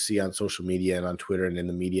people you see on social media and on Twitter and in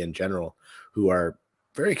the media in general who are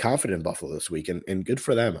very confident in Buffalo this week, and good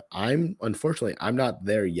for them. Unfortunately, I'm not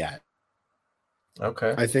there yet.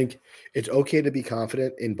 Okay. I think it's okay to be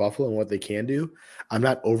confident in Buffalo and what they can do. I'm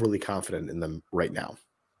not overly confident in them right now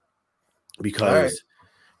because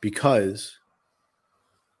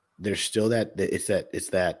there's still it's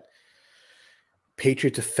that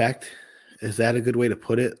Patriots effect. Is that a good way to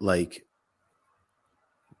put it? Like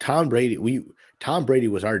Tom Brady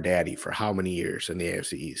was our daddy for how many years in the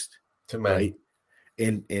AFC East? Too many. Right?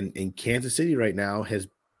 And Kansas City right now has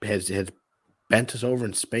bent us over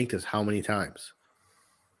and spanked us how many times?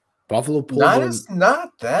 Buffalo pulled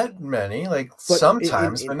not that many, like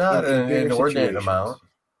sometimes, but not an inordinate amount.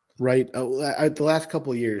 Right. The last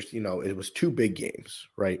couple of years, it was 2 big games,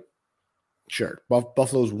 right? Sure.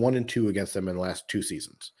 Buffalo's 1-2 against them in the last 2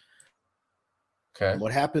 seasons. Okay. And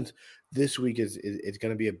what happens this week is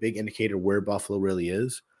going to be a big indicator where Buffalo really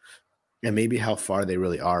is and maybe how far they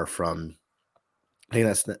really are from. I think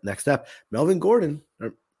that's the next step. Melvin Gordon,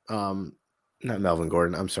 not Melvin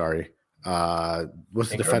Gordon. I'm sorry.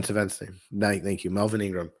 What's the defensive end's name? Thank you. Melvin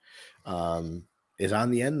Ingram is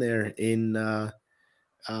on the end there in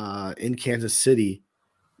Kansas City.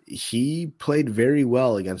 He played very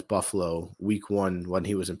well against Buffalo week 1 when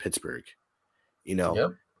he was in Pittsburgh.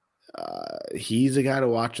 Yep. he's a guy to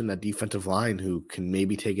watch in that defensive line who can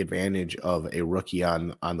maybe take advantage of a rookie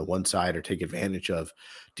on the one side or take advantage of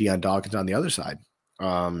Deion Dawkins on the other side.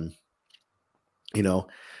 Then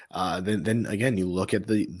again, you look at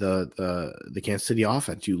the Kansas City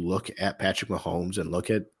offense. You look at Patrick Mahomes and look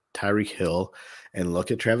at Tyreek Hill and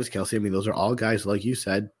look at Travis Kelce. I mean, those are all guys, like you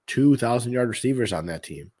said, 2,000-yard receivers on that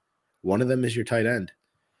team. One of them is your tight end.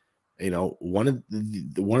 One of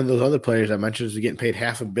those other players I mentioned is getting paid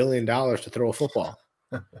 $500 million to throw a football,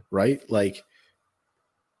 right? Like,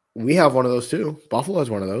 we have one of those too. Buffalo has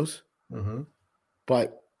one of those. Mm-hmm.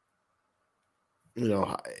 But,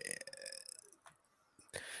 the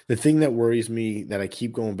thing that worries me that I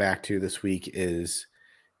keep going back to this week is,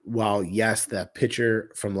 while, yes, that pitcher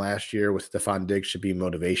from last year with Stephon Diggs should be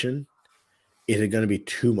motivation, is it going to be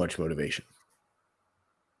too much motivation?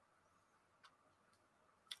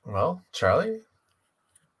 Well, Charlie,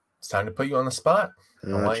 it's time to put you on the spot.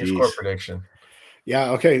 I want your score prediction. Yeah,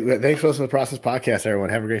 okay. Thanks for listening to the Process Podcast, everyone.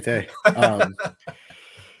 Have a great day.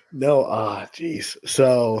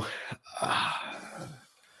 So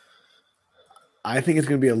I think it's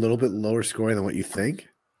going to be a little bit lower scoring than what you think.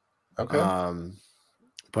 Okay.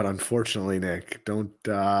 But unfortunately, Nick, don't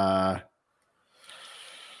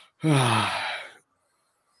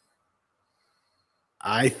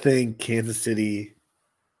I think Kansas City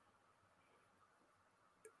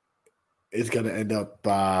is going to end up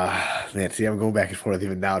I'm going back and forth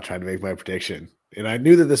even now trying to make my prediction. And I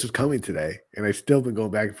knew that this was coming today, and I've still been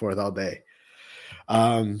going back and forth all day.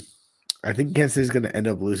 I think Kansas City is going to end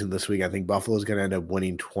up losing this week. I think Buffalo is going to end up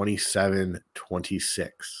winning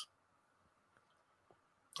 27-26.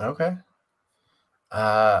 Okay.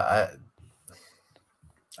 I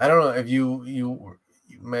don't know if you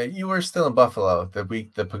were still in Buffalo the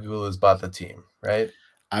week the Pagulas bought the team, right?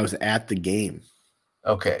 I was at the game.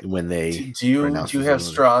 Okay. When they do you have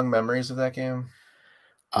strong memories of that game?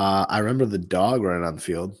 I remember the dog running on the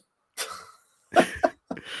field.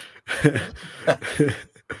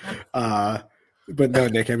 But no,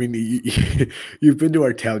 Nick. I mean, you've been to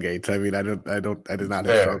our tailgates. I mean, I did not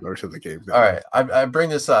have strong memories of the game. No. All right, I bring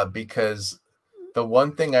this up because the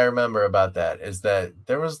one thing I remember about that is that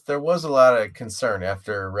there was a lot of concern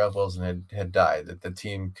after Ralph Wilson had died that the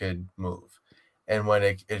team could move, and when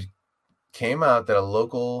it came out that a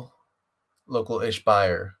local-ish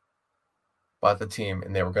buyer bought the team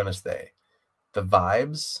and they were going to stay, the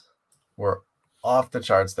vibes were off the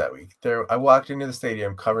charts that week. I walked into the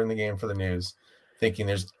stadium covering the game for the news, thinking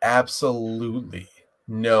there's absolutely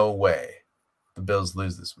no way the Bills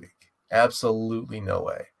lose this week. Absolutely no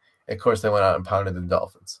way. And of course, they went out and pounded the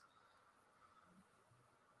Dolphins.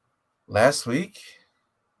 Last week,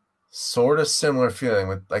 sort of similar feeling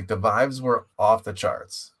with like the vibes were off the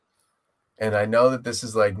charts. And I know that this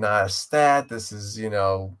is like not a stat. This is,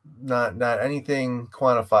 not anything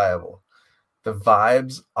quantifiable. The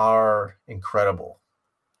vibes are incredible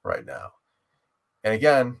right now. And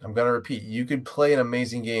again, I'm going to repeat, you could play an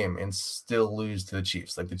amazing game and still lose to the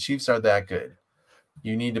Chiefs. Like, the Chiefs are that good.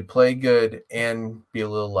 You need to play good and be a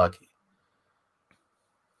little lucky.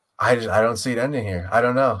 I don't see it ending here. I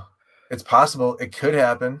don't know. It's possible. It could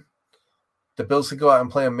happen. The Bills could go out and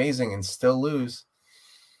play amazing and still lose.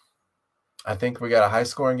 I think we got a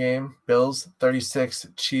high-scoring game. Bills 36,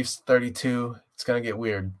 Chiefs 32. It's going to get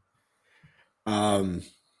weird. Has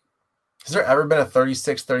there ever been a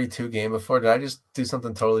 36-32 game before? Did I just do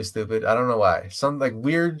something totally stupid? I don't know why. Some like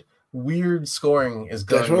weird scoring is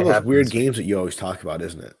going to happen. That's one of those weird games that you always talk about,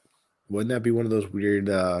 isn't it? Wouldn't that be one of those weird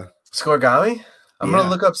Scoregami? I'm going to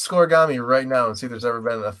look up Scoregami right now and see if there's ever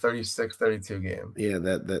been a 36-32 game. Yeah,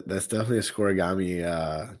 that's definitely a Scoregami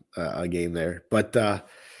a game there. But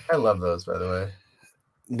I love those, by the way.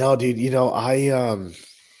 No, dude, you're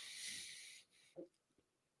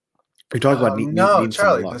talking about no,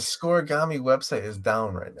 Charlie. The Scoregami website is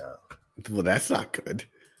down right now. Well, that's not good.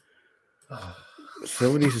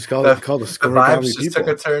 Somebody just called the Scoregami the vibes just took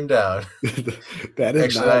a turn down. That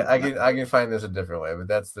is actually, I can find this a different way, but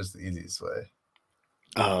that's just the easiest way.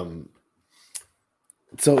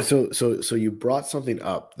 So you brought something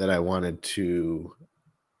up that I wanted to,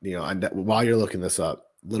 while you're looking this up,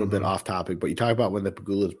 a little bit off topic, but you talk about when the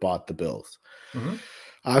Pagulas bought the Bills. Mm-hmm.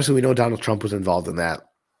 Obviously, we know Donald Trump was involved in that.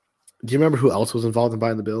 Do you remember who else was involved in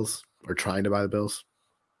buying the Bills or trying to buy the Bills?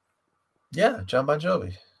 Yeah, John Bon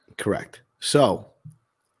Jovi. Correct. So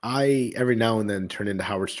I every now and then turn into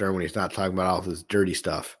Howard Stern when he's not talking about all this dirty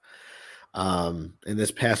stuff. And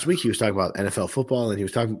this past week he was talking about NFL football, and he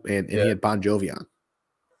was talking and he had Bon Jovi on.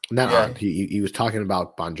 He was talking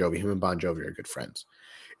about Bon Jovi. Him and Bon Jovi are good friends.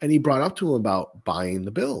 And he brought up to him about buying the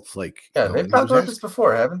Bills. They've talked about this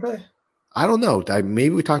before, haven't they? I don't know.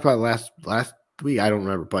 Maybe we talked about it last week. I don't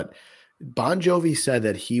remember. But Bon Jovi said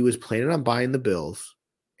that he was planning on buying the Bills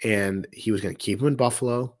and he was going to keep them in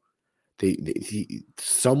Buffalo.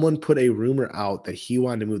 Someone put a rumor out that he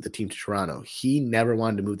wanted to move the team to Toronto. He never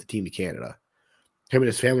wanted to move the team to Canada. Him and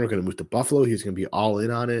his family were going to move to Buffalo. He was going to be all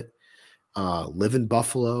in on it, live in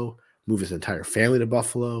Buffalo, move his entire family to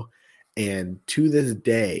Buffalo. And to this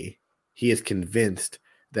day, he is convinced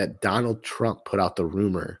that Donald Trump put out the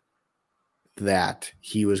rumor that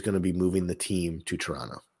he was going to be moving the team to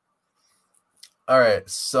Toronto. All right.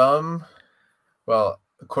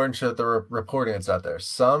 According to the reporting that's out there,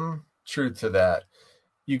 some truth to that.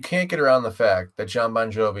 You can't get around the fact that John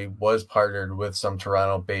Bon Jovi was partnered with some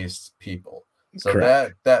Toronto-based people. So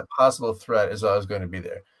that possible threat is always going to be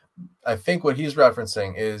there. I think what he's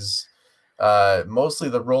referencing is mostly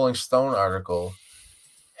the Rolling Stone article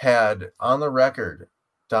had on the record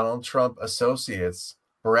Donald Trump associates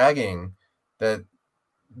bragging that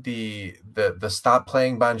the stop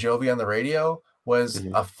playing Bon Jovi on the radio was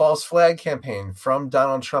a false flag campaign from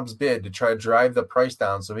Donald Trump's bid to try to drive the price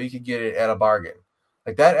down so he could get it at a bargain.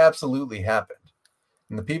 Like, that absolutely happened.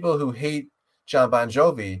 And the people who hate John Bon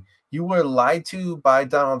Jovi, you were lied to by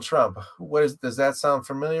Donald Trump. Does that sound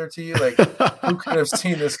familiar to you? Like, who could have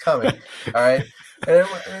seen this coming? All right.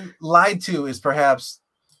 And lied to is perhaps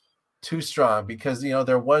too strong because,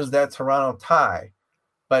 there was that Toronto tie,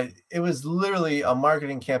 but it was literally a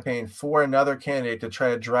marketing campaign for another candidate to try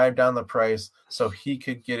to drive down the price so he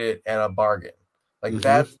could get it at a bargain. Like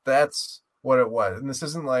that's what it was. And this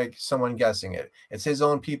isn't like someone guessing it. It's his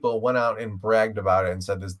own people went out and bragged about it and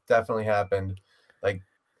said this definitely happened. Like,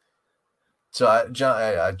 so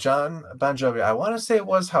John Bon Jovi, I want to say it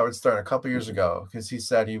was Howard Stern a couple years ago because he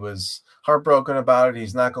said he was heartbroken about it.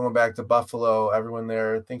 He's not going back to Buffalo. Everyone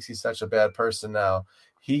there thinks he's such a bad person now.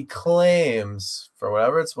 He claims, for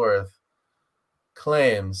whatever it's worth,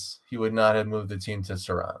 he would not have moved the team to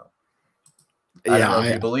Toronto. I don't know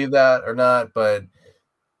if you believe that or not, but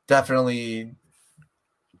definitely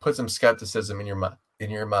put some skepticism in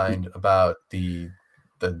your mind about the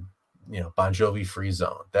Bon Jovi free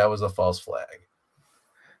zone. That was a false flag.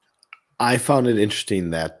 I found it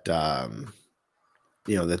interesting that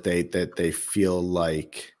that they feel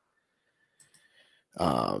like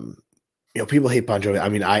people hate Bon Jovi. I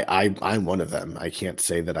mean, I'm one of them. I can't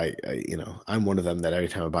say that I'm one of them that every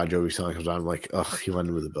time a Bon Jovi song comes on, I'm like, oh, he wanted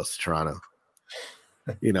to move the Bills to Toronto.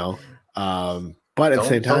 But at the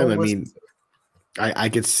same time, I mean, I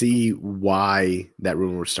could see why that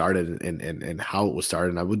rumor was started and how it was started.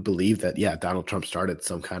 And I would believe that, Donald Trump started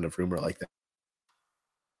some kind of rumor like that.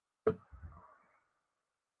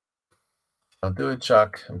 Don't do it,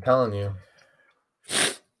 Chuck. I'm telling you.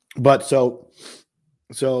 But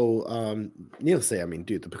needless to say, I mean,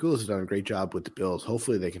 dude, the Paculas have done a great job with the Bills.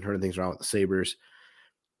 Hopefully they can turn things around with the Sabres.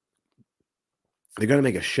 They're going to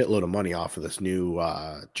make a shitload of money off of this new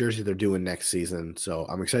jersey they're doing next season. So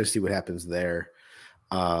I'm excited to see what happens there.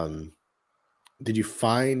 Did you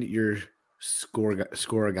find your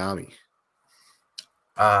scoreagami?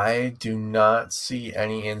 I do not see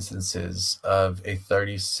any instances of a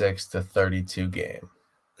 36-32 game.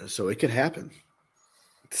 So it could happen.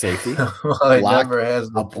 Safety. Well, it never has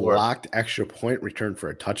before. A blocked extra point return for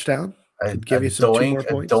a touchdown. I'd give you some 2 more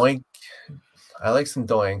points. Doink. I like some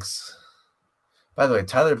doinks. By the way,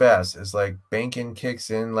 Tyler Bass is like banking kicks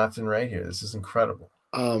in left and right here. This is incredible.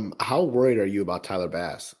 How worried are you about Tyler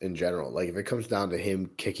Bass in general? Like, if it comes down to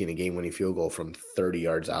him kicking a game-winning field goal from 30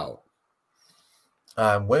 yards out?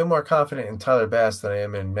 I'm way more confident in Tyler Bass than I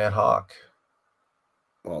am in Matt Hawk.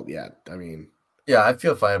 Well, yeah, I mean... Yeah, I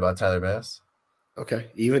feel fine about Tyler Bass. Okay.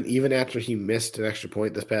 Even after he missed an extra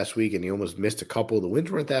point this past week and he almost missed a couple, the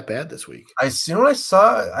wins weren't that bad this week. I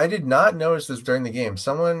did not notice this during the game.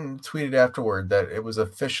 Someone tweeted afterward that it was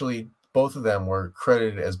officially both of them were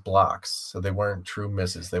credited as blocks. So they weren't true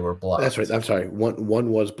misses. They were blocks. That's right. I'm sorry. One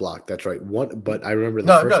was blocked. That's right. But I remember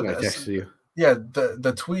the first one I texted you. Yeah,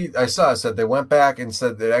 the tweet I saw said they went back and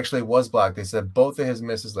said that it actually was blocked. They said both of his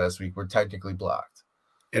misses last week were technically blocked.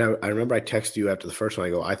 And I remember I texted you after the first one. I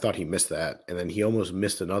go, I thought he missed that, and then he almost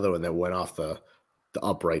missed another one that went off the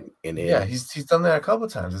upright and in. Yeah, he's done that a couple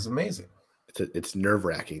of times. It's amazing. It's nerve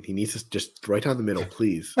wracking. He needs to just right down the middle,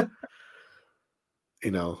 please. But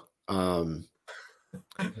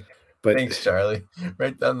thanks, Charlie.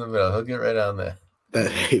 Right down the middle. He'll get right on there.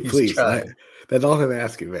 Hey, please. That's all I'm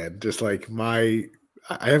asking, man. Just like I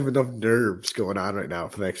have enough nerves going on right now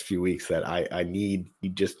for the next few weeks that I need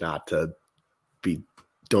just not to be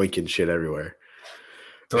doinking shit everywhere.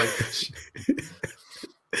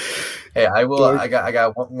 Hey, I will. I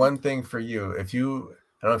got one thing for you. If you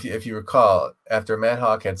I don't know if you recall, after Matt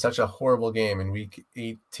Hawk had such a horrible game in week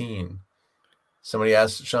 18, somebody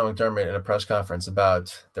asked Sean McDermott in a press conference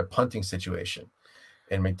about their punting situation.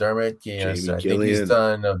 And McDermott, said, I think he's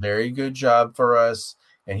done a very good job for us.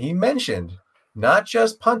 And he mentioned not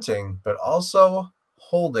just punting, but also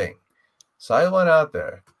holding. So I went out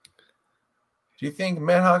there. Do you think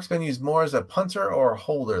Matt Hawk's been used more as a punter or a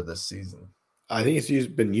holder this season? I think it's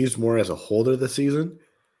been used more as a holder this season.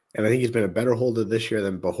 And I think he's been a better holder this year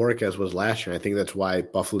than Bojorquez was last year. I think that's why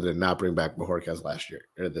Buffalo did not bring back Bojorquez last year,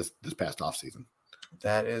 or this past offseason.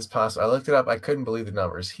 That is possible. I looked it up. I couldn't believe the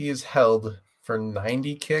numbers. He is held for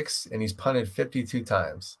 90 kicks, and he's punted 52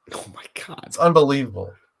 times. Oh, my God. It's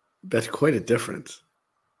unbelievable. That's quite a difference.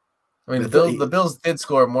 I mean, the Bills did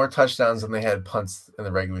score more touchdowns than they had punts in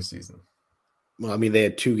the regular season. Well, I mean, they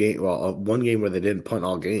had one game where they didn't punt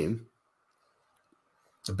all game.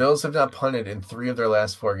 The Bills have not punted in 3 of their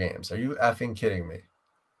last 4 games. Are you effing kidding me?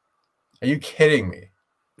 Are you kidding me?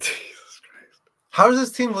 Jesus Christ. How is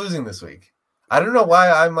this team losing this week? I don't know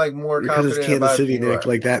why I'm like more confident because it's Kansas City, Nick. Are.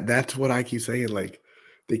 Like that's what I keep saying. Like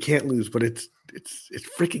they can't lose, but it's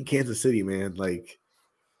freaking Kansas City, man. Like,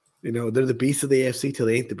 they're the beast of the AFC till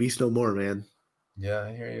they ain't the beast no more, man. Yeah,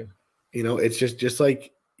 I hear you. It's just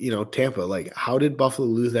like, Tampa. Like, how did Buffalo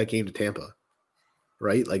lose that game to Tampa?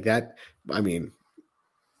 Right? Like that, I mean,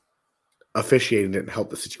 officiating didn't help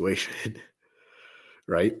the situation.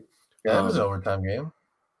 Right? Yeah, that was an overtime game.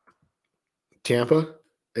 Tampa?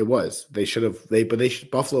 It was. They should have.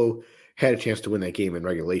 Buffalo had a chance to win that game in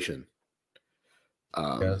regulation.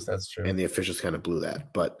 Yes, that's true. And the officials kind of blew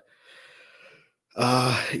that. But,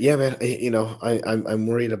 yeah, man. I'm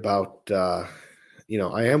worried about. I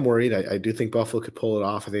am worried. I do think Buffalo could pull it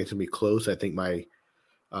off. I think it's gonna be close. I think my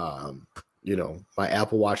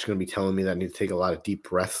Apple Watch is gonna be telling me that I need to take a lot of deep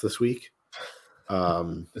breaths this week.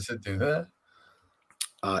 Does it do that?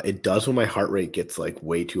 It does when my heart rate gets like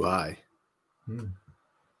way too high.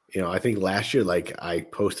 I think last year, like I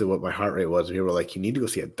posted what my heart rate was, and people were like, "You need to go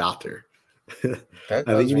see a doctor." I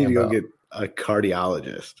think you need to go get a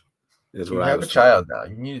cardiologist. Is what I have a child now.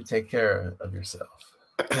 You need to take care of yourself.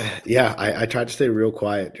 Yeah, I tried to stay real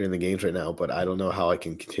quiet during the games right now, but I don't know how I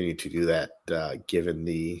can continue to do that given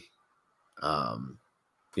the,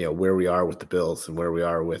 where we are with the Bills and where we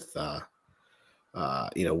are with, where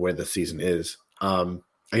the season is. I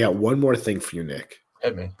got one more thing for you, Nick.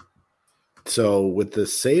 Hit me. So with the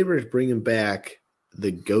Sabres bringing back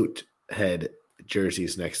the goat head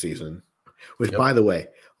jerseys next season, which, by the way,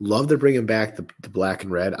 love they're bringing back the black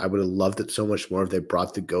and red. I would have loved it so much more if they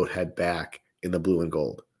brought the goat head back in the blue and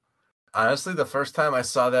gold. Honestly, the first time I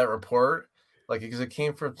saw that report, because it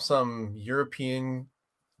came from some European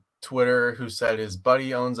Twitter who said his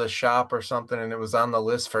buddy owns a shop or something, and it was on the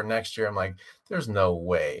list for next year. I'm like, there's no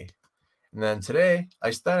way. And then today,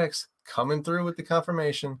 Aesthetics coming through with the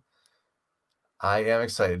confirmation. I am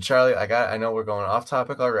excited. Charlie, I know we're going off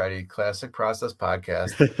topic already. Classic Process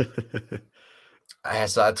Podcast. I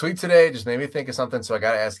saw a tweet today, just made me think of something. So I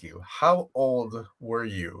got to ask you, how old were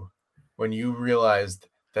you when you realized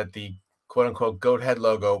that the quote unquote goat head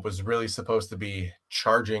logo was really supposed to be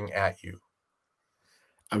charging at you?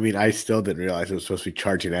 I mean, I still didn't realize it was supposed to be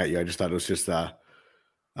charging at you. I just thought it was just a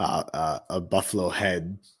buffalo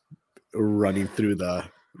head running through the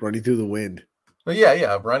wind. Well,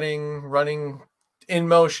 yeah, running in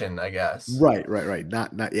motion, I guess. Right.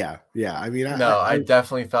 Not yeah. I mean, I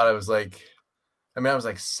definitely thought it was like, I was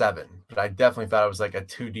like 7, but I definitely thought it was like a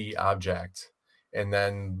 2D object. And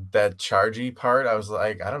then that chargy part, I was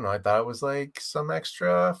like, I don't know. I thought it was like some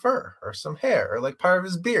extra fur or some hair or like part of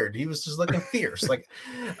his beard. He was just looking fierce. Like,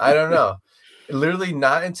 I don't know. Literally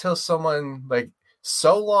not until someone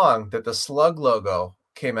so long that the slug logo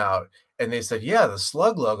came out and they said, yeah, the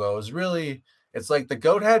slug logo is really, it's like the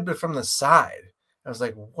goat head, but from the side. I was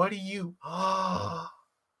like, what do you? Oh,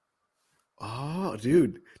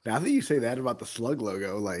 dude. Now that you say that about the slug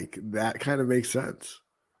logo, that kind of makes sense.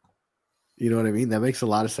 You know what I mean? That makes a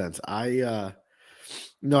lot of sense. I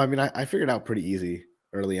figured out pretty easy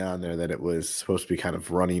early on there that it was supposed to be kind of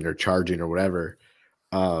running or charging or whatever.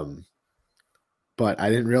 But I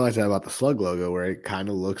didn't realize that about the slug logo, where it kind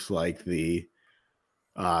of looks like the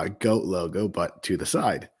goat logo, but to the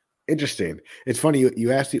side. Interesting. It's funny.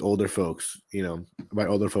 You ask the older folks, by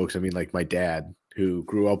older folks, I mean like my dad, who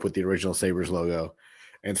grew up with the original Sabres logo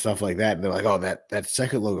and stuff like that. And they're like, oh, that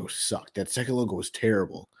second logo sucked. That second logo was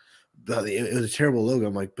terrible. It was a terrible logo.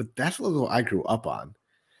 I'm like, but that's the logo I grew up on.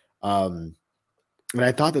 And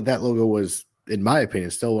I thought that logo was, in my opinion,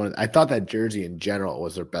 still I thought that jersey in general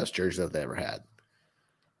was their best jersey that they ever had.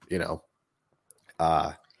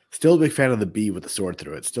 Still a big fan of the B with the sword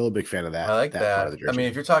through it. Still a big fan of that. I like that. Part of the jersey. I mean,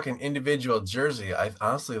 if you're talking individual jersey, I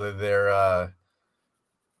honestly they're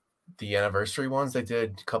the anniversary ones they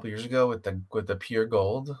did a couple years ago with the pure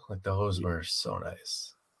gold, like those were so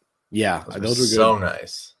nice. Yeah, those were so good.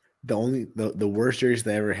 Nice. The worst jersey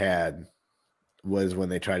they ever had was when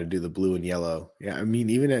they tried to do the blue and yellow. Yeah, I mean,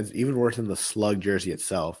 even worse than the slug jersey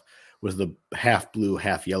itself was the half blue,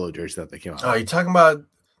 half yellow jersey that they came out. Oh, you're talking about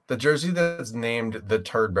the jersey that's named the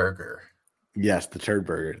Turd Burger. Yes, the Turd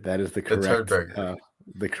Burger. That is the correct. The Turd Burger.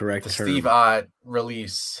 The correct the term. Steve Ott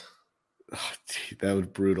release. Oh, gee, that was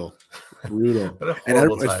brutal. Brutal.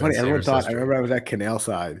 And it's funny. Everyone thought. I remember I was at Canal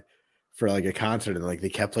Side for like a concert, and like they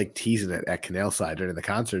kept like teasing it at Canal Side during the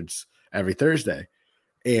concerts every Thursday,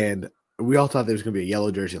 and we all thought there was going to be a yellow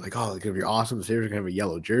jersey. Like, oh, it's going to be awesome. The Sabres are going to have a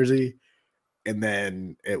yellow jersey, and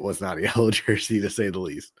then it was not a yellow jersey to say the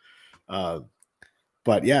least.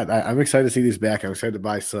 But yeah, I'm excited to see these back. I'm excited to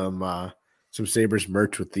buy some Sabres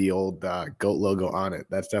merch with the old goat logo on it.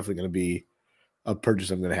 That's definitely going to be a purchase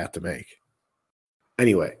I'm going to have to make.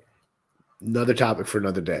 Anyway, another topic for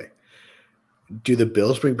another day. Do the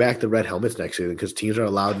Bills bring back the red helmets next season? Because teams are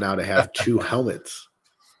allowed now to have 2 helmets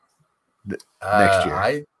next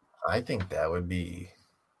year. I think that would be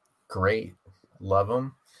great. Love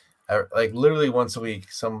them. Like literally once a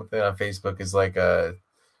week, something on Facebook is like a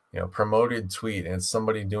promoted tweet, and it's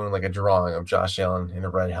somebody doing like a drawing of Josh Allen in a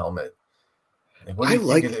red helmet. Like, what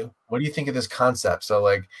do you think of this concept? So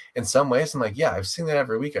like in some ways, I'm like, yeah, I've seen that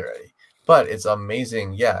every week already. But it's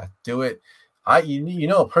amazing. Yeah, do it.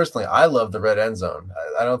 Personally, I love the red end zone.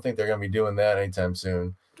 I don't think they're going to be doing that anytime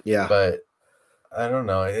soon. Yeah. But I don't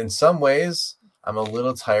know. In some ways, I'm a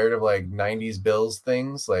little tired of like 90s Bills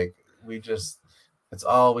things. Like it's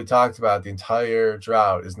all we talked about the entire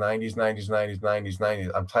drought is 90s, 90s, 90s, 90s,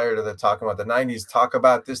 90s. I'm tired of talking about the 90s. Talk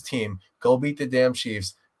about this team. Go beat the damn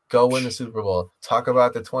Chiefs. Go win the Super Bowl. Talk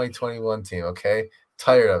about the 2021 team, okay?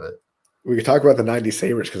 Tired of it. We can talk about the 90s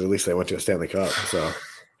Sabres because at least they went to a Stanley Cup. So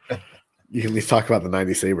you can at least talk about the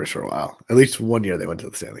 90s Sabres for a while. At least one year they went to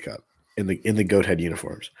the Stanley Cup in the goat head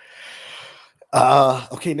uniforms.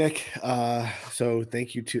 Okay, Nick. So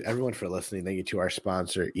thank you to everyone for listening. Thank you to our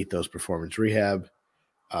sponsor, Ethos Performance Rehab.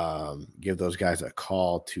 Give those guys a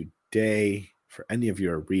call today for any of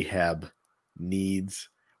your rehab needs.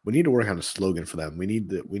 We need to work on a slogan for them. We need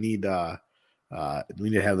to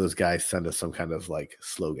have those guys send us some kind of like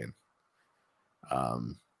slogan.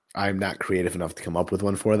 I'm not creative enough to come up with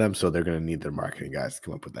one for them, so they're going to need their marketing guys to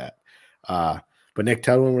come up with that. But Nick,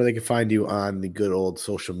 tell them where they can find you on the good old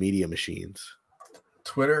social media machines.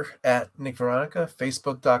 Twitter at Nick Veronica,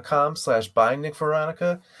 Facebook.com/by Nick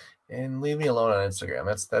Veronica, and leave me alone on Instagram.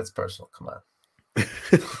 That's personal. Come on.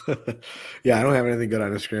 Yeah, I don't have anything good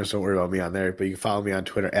on Instagram, so don't worry about me on there. But you can follow me on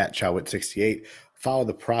Twitter at Chowit68. Follow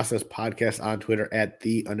the Process Podcast on Twitter at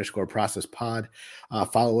 @the_processpod.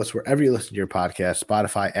 Follow us wherever you listen to your podcast,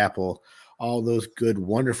 Spotify, Apple, all those good,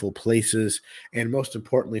 wonderful places. And most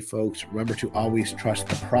importantly, folks, remember to always trust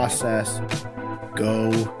the process.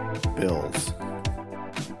 Go Bills.